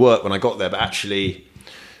would work when I got there, but actually,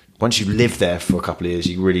 once you live there for a couple of years,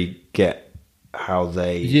 you really get how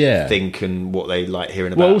they think and what they like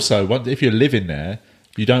hearing about. Well, also, if you're living there,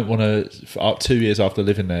 you don't want to, 2 years after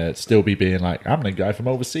living there, still be being like, I'm a guy from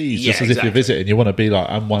overseas, Yeah, just as if you're visiting. You want to be like,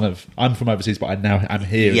 I'm from overseas, but I'm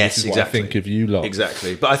here. Yes, this is exactly. what I think of you lot.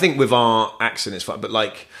 Exactly. But I think with our accent, it's fine. But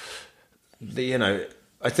like,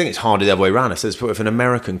 I think it's harder the other way around. I said, if an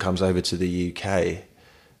American comes over to the UK,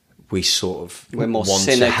 we sort of We're more want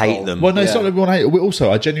cynical. to hate them. Well, no, it's not everyone hate it.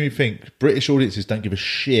 Also, I genuinely think British audiences don't give a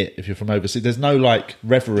shit if you're from overseas. There's no like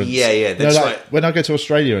reverence. Yeah, You know, that's like, right. when I go to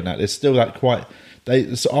Australia and that, there's still that quite.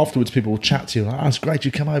 so afterwards people will chat to you like, "Oh, it's great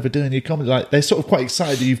you come over doing your comedy." Like they're sort of quite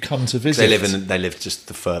excited that you've come to visit. They live just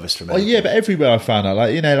the furthest from. Oh yeah, but everywhere I found out,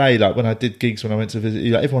 like in LA, like when I did gigs when I went to visit,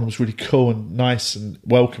 like, everyone was really cool and nice and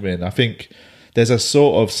welcoming. I think there's a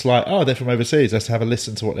sort of slight, they're from overseas, let's have a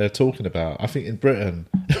listen to what they're talking about. I think in Britain,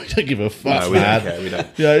 we don't give a fuck, No, we man. don't care, we don't.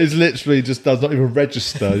 Yeah, it's literally just does not even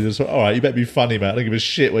register. You're just like, all right, you better be funny, man. I don't give a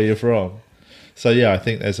shit where you're from. So yeah, I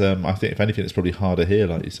think there's, I think if anything, it's probably harder here,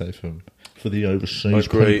 like you say, for the overseas I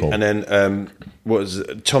agree. people. And then what was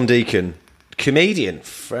it? Tom Deacon, comedian,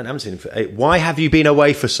 friend. I haven't seen him for 8. Why have you been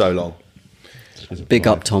away for so long? Big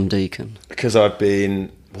up Tom Deacon. Because I've been.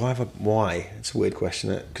 Why? It's a weird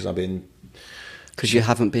question, isn't it? Because I've been. Because you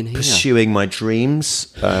haven't been here. Pursuing my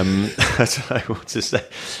dreams. I don't know what to say.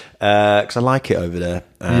 Because I like it over there.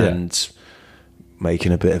 And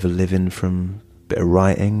making a bit of a living from a bit of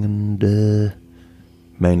writing and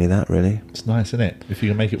mainly that, really. It's nice, isn't it? If you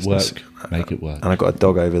can make it work, make it work. And I've got a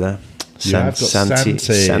dog over there. You have got Santi.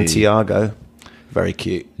 Santiago. Very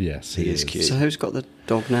cute. Yes, he is cute. So who's got the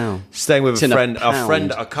dog now? Staying with It's a in a friend,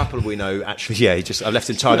 pound. a couple we know. Actually, yeah, I left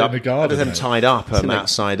him tied in up. the garden, I left him mate. tied up in a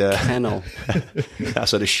outside Kennel.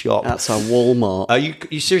 outside a shop. Outside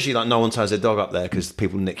Walmart. You seriously like no one ties their dog up there because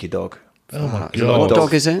people nick your dog. Oh my What god!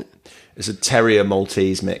 dog is it? It's a terrier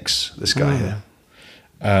Maltese mix. This guy here.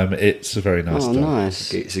 It's a very nice Oh, dog.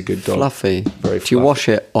 nice. It's a good dog. Fluffy. Very Do you fluffy. wash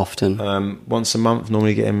it often? Once a month,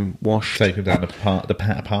 normally get him washed. Take him down the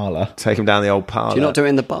parlour. Take him down the old parlour. Do you not do it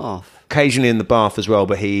in the bath? Occasionally in the bath as well,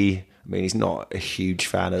 but he's not a huge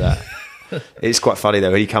fan of that. It's quite funny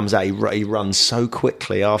though. He comes out, he runs so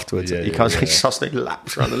quickly afterwards. Yeah, he yeah, comes, yeah. he starts doing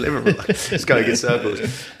laps around the living room, just going in circles.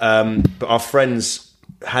 But our friends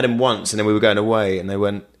had him once, and then we were going away, and they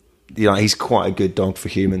went, he's quite a good dog for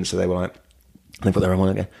humans, so they were like, they put their own one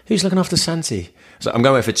again. Who's looking after Santi? So I'm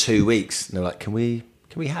going away for 2 weeks, and they're like, can we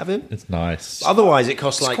have him? It's nice. Otherwise, it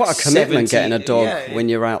costs It's like quite a commitment 70 getting a dog yeah. when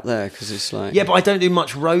you're out there because it's like. Yeah, but I don't do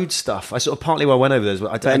much road stuff. I sort of partly why I went over there. Is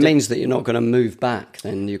I But it means that you're not going to move back.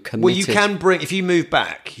 Then you're committed. well, you can bring if you move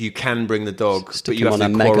back, you can bring the dog, Stick but you him have on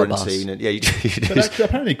to a mega quarantine. bus. And, yeah, you do. But actually,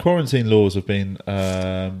 apparently, quarantine laws have been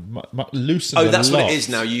loosened. Oh, a that's lot. what it is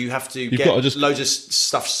now. You have to You've get got to just- loads of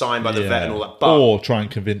stuff signed by the vet and all that. But or try and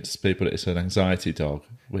convince people that it's an anxiety dog,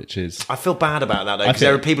 which is I feel bad about that though, I because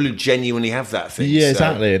there are think- people who genuinely have that thing. yeah, so-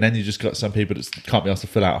 exactly. And then you just got some people that can't be asked to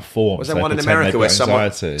fill out a form. Was so there they one in pretend America they've where got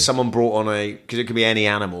anxiety. someone brought on because it could be any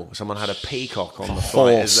animal. Someone had a peacock on the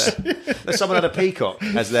flight. Horse. Someone had a peacock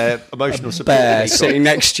as their emotional support. bear peacock. sitting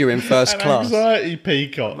next to you in first An class. anxiety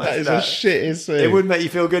peacock. That is the that. shittest thing. It would make you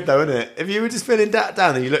feel good though, wouldn't it? If you were just feeling that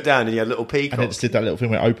down and you look down and you had a little peacock. And it just did that little thing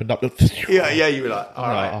where it opened up. yeah, you were like, all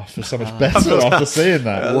right. Oh, I feel so much better after seeing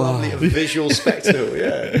that. A lovely visual spectacle,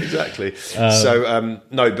 yeah, exactly. No,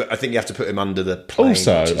 but I think you have to put him under the plane.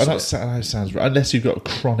 Also, which is I know sort of- it sounds unless you've got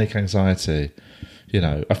chronic anxiety,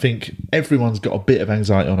 I think everyone's got a bit of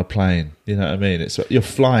anxiety on a plane. You know what I mean? It's you're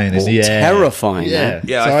flying in the air, terrifying, Yeah, man.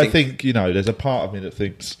 Yeah, So I I think- think there's a part of me that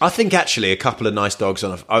thinks. I think actually a couple of nice dogs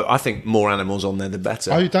on. I think more animals on there the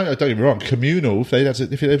better. Don't get me wrong. Communal. If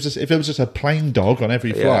it was just a plain dog on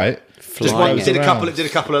every flight, Just Flying one did a around.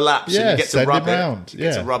 couple of laps Yeah, and you get to send rub him it. round. You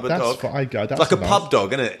get to Yeah, rub a that's dog. what I go- It's that's like a nice. pub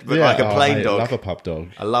dog, isn't it? But Yeah, like a plain mate, dog. I love a pub dog.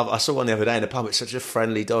 I saw one the other day in a pub. It's such a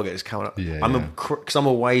friendly dog. It's coming up. Yeah, Because I'm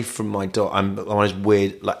away from my dog. I'm always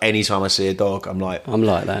weird. Like anytime I see a dog, I'm like, I'm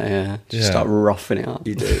like that, yeah. Just Yeah. start roughing it up.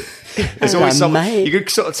 you do. There's Hello, always someone mate. you could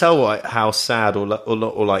sort of tell how sad or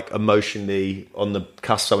like emotionally on the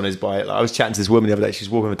cusp someone is by it. Like, I was chatting to this woman the other day. She's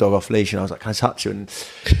walking with a dog off leash, and I was like, "Can I touch you?" And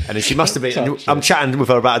then she must have been. Touch I'm it. chatting with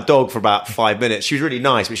her about a dog for about 5 minutes. She was really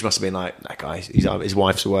nice, but she must have been like, "That guy, his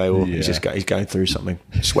wife's away, or Yeah. he's going through something.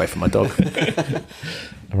 Just wait for my dog."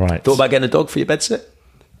 Right. Thought about getting a dog for your bed sit?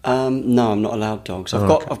 No, I'm not allowed dogs. I've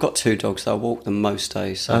got 2 dogs that I walk them most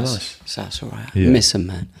days. So nice. that's all right. Yeah. Miss them,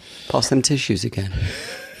 man. Pass them tissues again.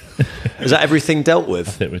 Is that everything dealt with?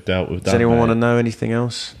 I think we've dealt with that. Does anyone mate. want to know anything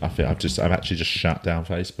else? I think I've actually just shut down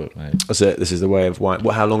Facebook, mate. That's it. This is the way of why.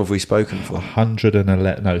 How long have we spoken for?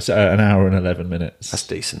 111. No, it's an hour and 11 minutes. That's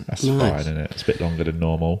decent. That's Nice. fine, isn't it? It's a bit longer than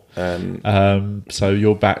normal. So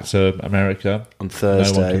you're back to America On No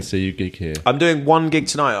Thursday. one can see you gig here. I'm doing one gig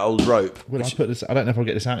tonight at Old Rope. Will I put this? I don't know if I'll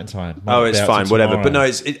get this out in time. Oh, Might it's be out fine, till whatever. tomorrow.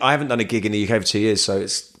 But no, I haven't done a gig in the UK for 2 years, so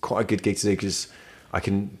it's quite a good gig to do because I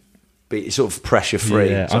can be sort of pressure free.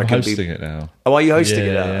 Yeah, so I'm I can hosting it now. Oh, are you hosting it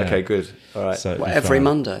Yeah, now? yeah. Okay, good. All right. So it'll What, be every fine.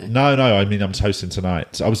 Monday? No. I mean, I'm hosting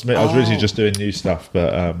tonight. So I was originally just doing new stuff,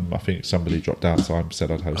 but I think somebody dropped out, so I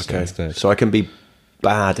said I'd host it Okay. instead. So I can be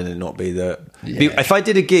bad and it not be the. If I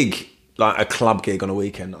did a gig, like a club gig on a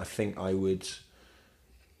weekend, I think I would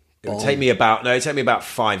It would take me about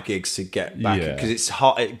 5 gigs to get back Yeah. because it's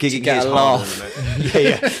hard. Gigging get is a hard. laugh.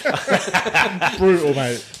 Yeah. Brutal,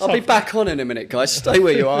 mate. I'll be back on in a minute, guys. Stay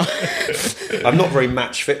where you are. I'm not very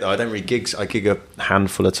match fit though. I don't really gigs. I gig a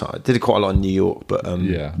handful of times. I did quite a lot in New York, but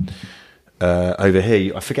over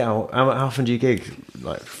here, I forget how often do you gig?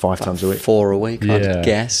 Like 5 times a week. 4 a week, Yeah. I'd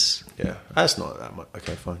guess. Yeah, that's not that much.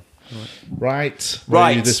 Okay, fine. Right. Where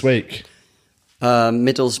are you this week?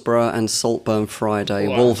 Middlesbrough and Saltburn Friday,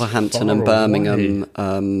 Wow, Wolverhampton and far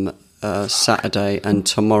Birmingham Saturday, and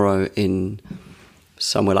tomorrow in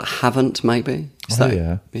somewhere like Havant, maybe. Is that?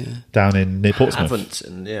 Yeah. Down in near Portsmouth. Haven't,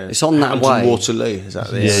 and yeah, It's on that Hampton way. Waterloo. Is that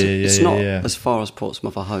the It's not yeah. as far as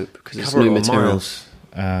Portsmouth, I hope, because it's Cover a new lot of material. miles.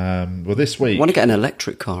 Well, this week. I want to get an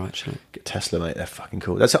electric car, actually. Get Tesla, mate. They're fucking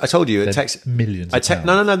cool. I told you. It They're takes millions of pounds.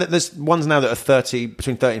 No. There's ones now that are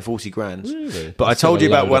between 30 and 40 grand. Really? But That's I told still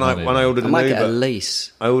you a about load of when I money, ordered I an might get a Uber.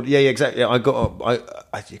 lease. Yeah, exactly. I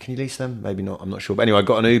can you lease them? Maybe not. I'm not sure. But anyway, I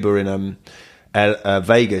got an Uber in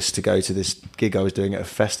Vegas to go to this gig I was doing at a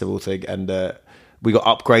festival thing, and we got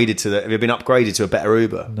upgraded to we've been upgraded to a better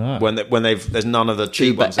Uber. No. When there's none of the cheap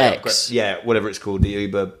Uber ones. They X. whatever it's called, the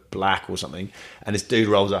Uber Black or something. And this dude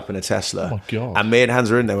rolls up in a Tesla. Oh my God. And me and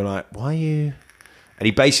Hans are in there. We're like, why are you? And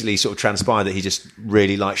he basically sort of transpired that he just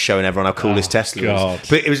really likes showing everyone how cool his Tesla God. is.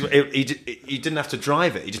 But he didn't have to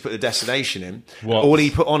drive it. He just put the destination in. What? All he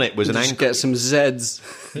put on it was an Just anchor. get some Zeds.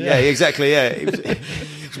 Yeah, exactly. Yeah, he was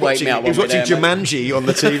watching, me out he was one watching minute, mate. Jumanji on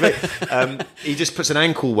the TV. He just puts an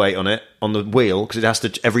ankle weight on it on the wheel because it has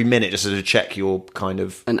to every minute just to check your kind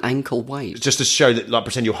of An ankle weight. just to show that like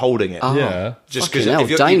pretend you're holding it. Oh, Yeah. Just fucking because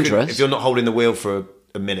hell, dangerous. if you're not holding the wheel for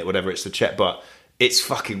a minute, whatever, it's to check. But it's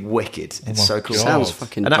fucking wicked. It's my so cool. God. Sounds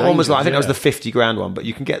fucking And that one was like I think dangerous. that was the 50 grand one, but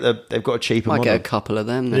you can get they've got a cheaper Might model. get a couple of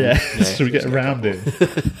them then. Yeah, so we get around it.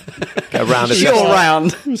 Get around You're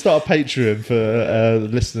round. We'll start a Patreon for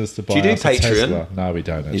listeners to buy. Do you do us a Patreon? Tesla. No, we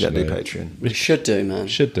don't. Actually. You don't do Patreon. We should do, man.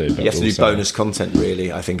 Should do. But You have to do also- bonus content.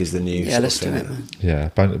 Really, I think is the new. Yeah, sort let's of do thing. it, man.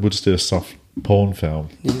 Yeah, we'll just do a soft porn film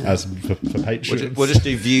as for Patreon. We'll just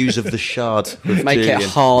do views of the Shard. With Make Julian. it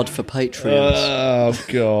hard for Patreons. Oh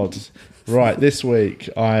God! Right, this week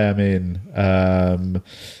I am in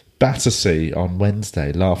Battersea on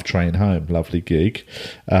Wednesday. Laugh Train Home, lovely gig.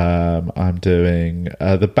 I'm doing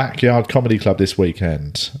the Backyard Comedy Club this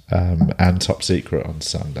weekend and Top Secret on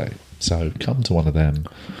Sunday. So come to one of them.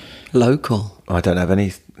 Local. I don't have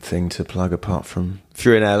anything to plug apart from if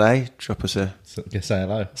you're in LA, drop us a So, say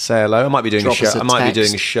hello. say hello. I might be doing Drop a us show. a I might be text.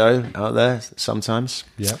 doing a show out there sometimes.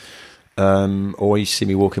 Yeah. Or you see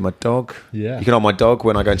me walking my dog. Yeah. You can hold my dog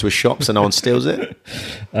when I go into a shop so no one steals it.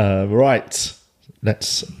 Right.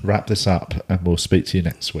 Let's wrap this up, and we'll speak to you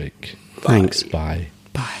next week. Thanks. Bye.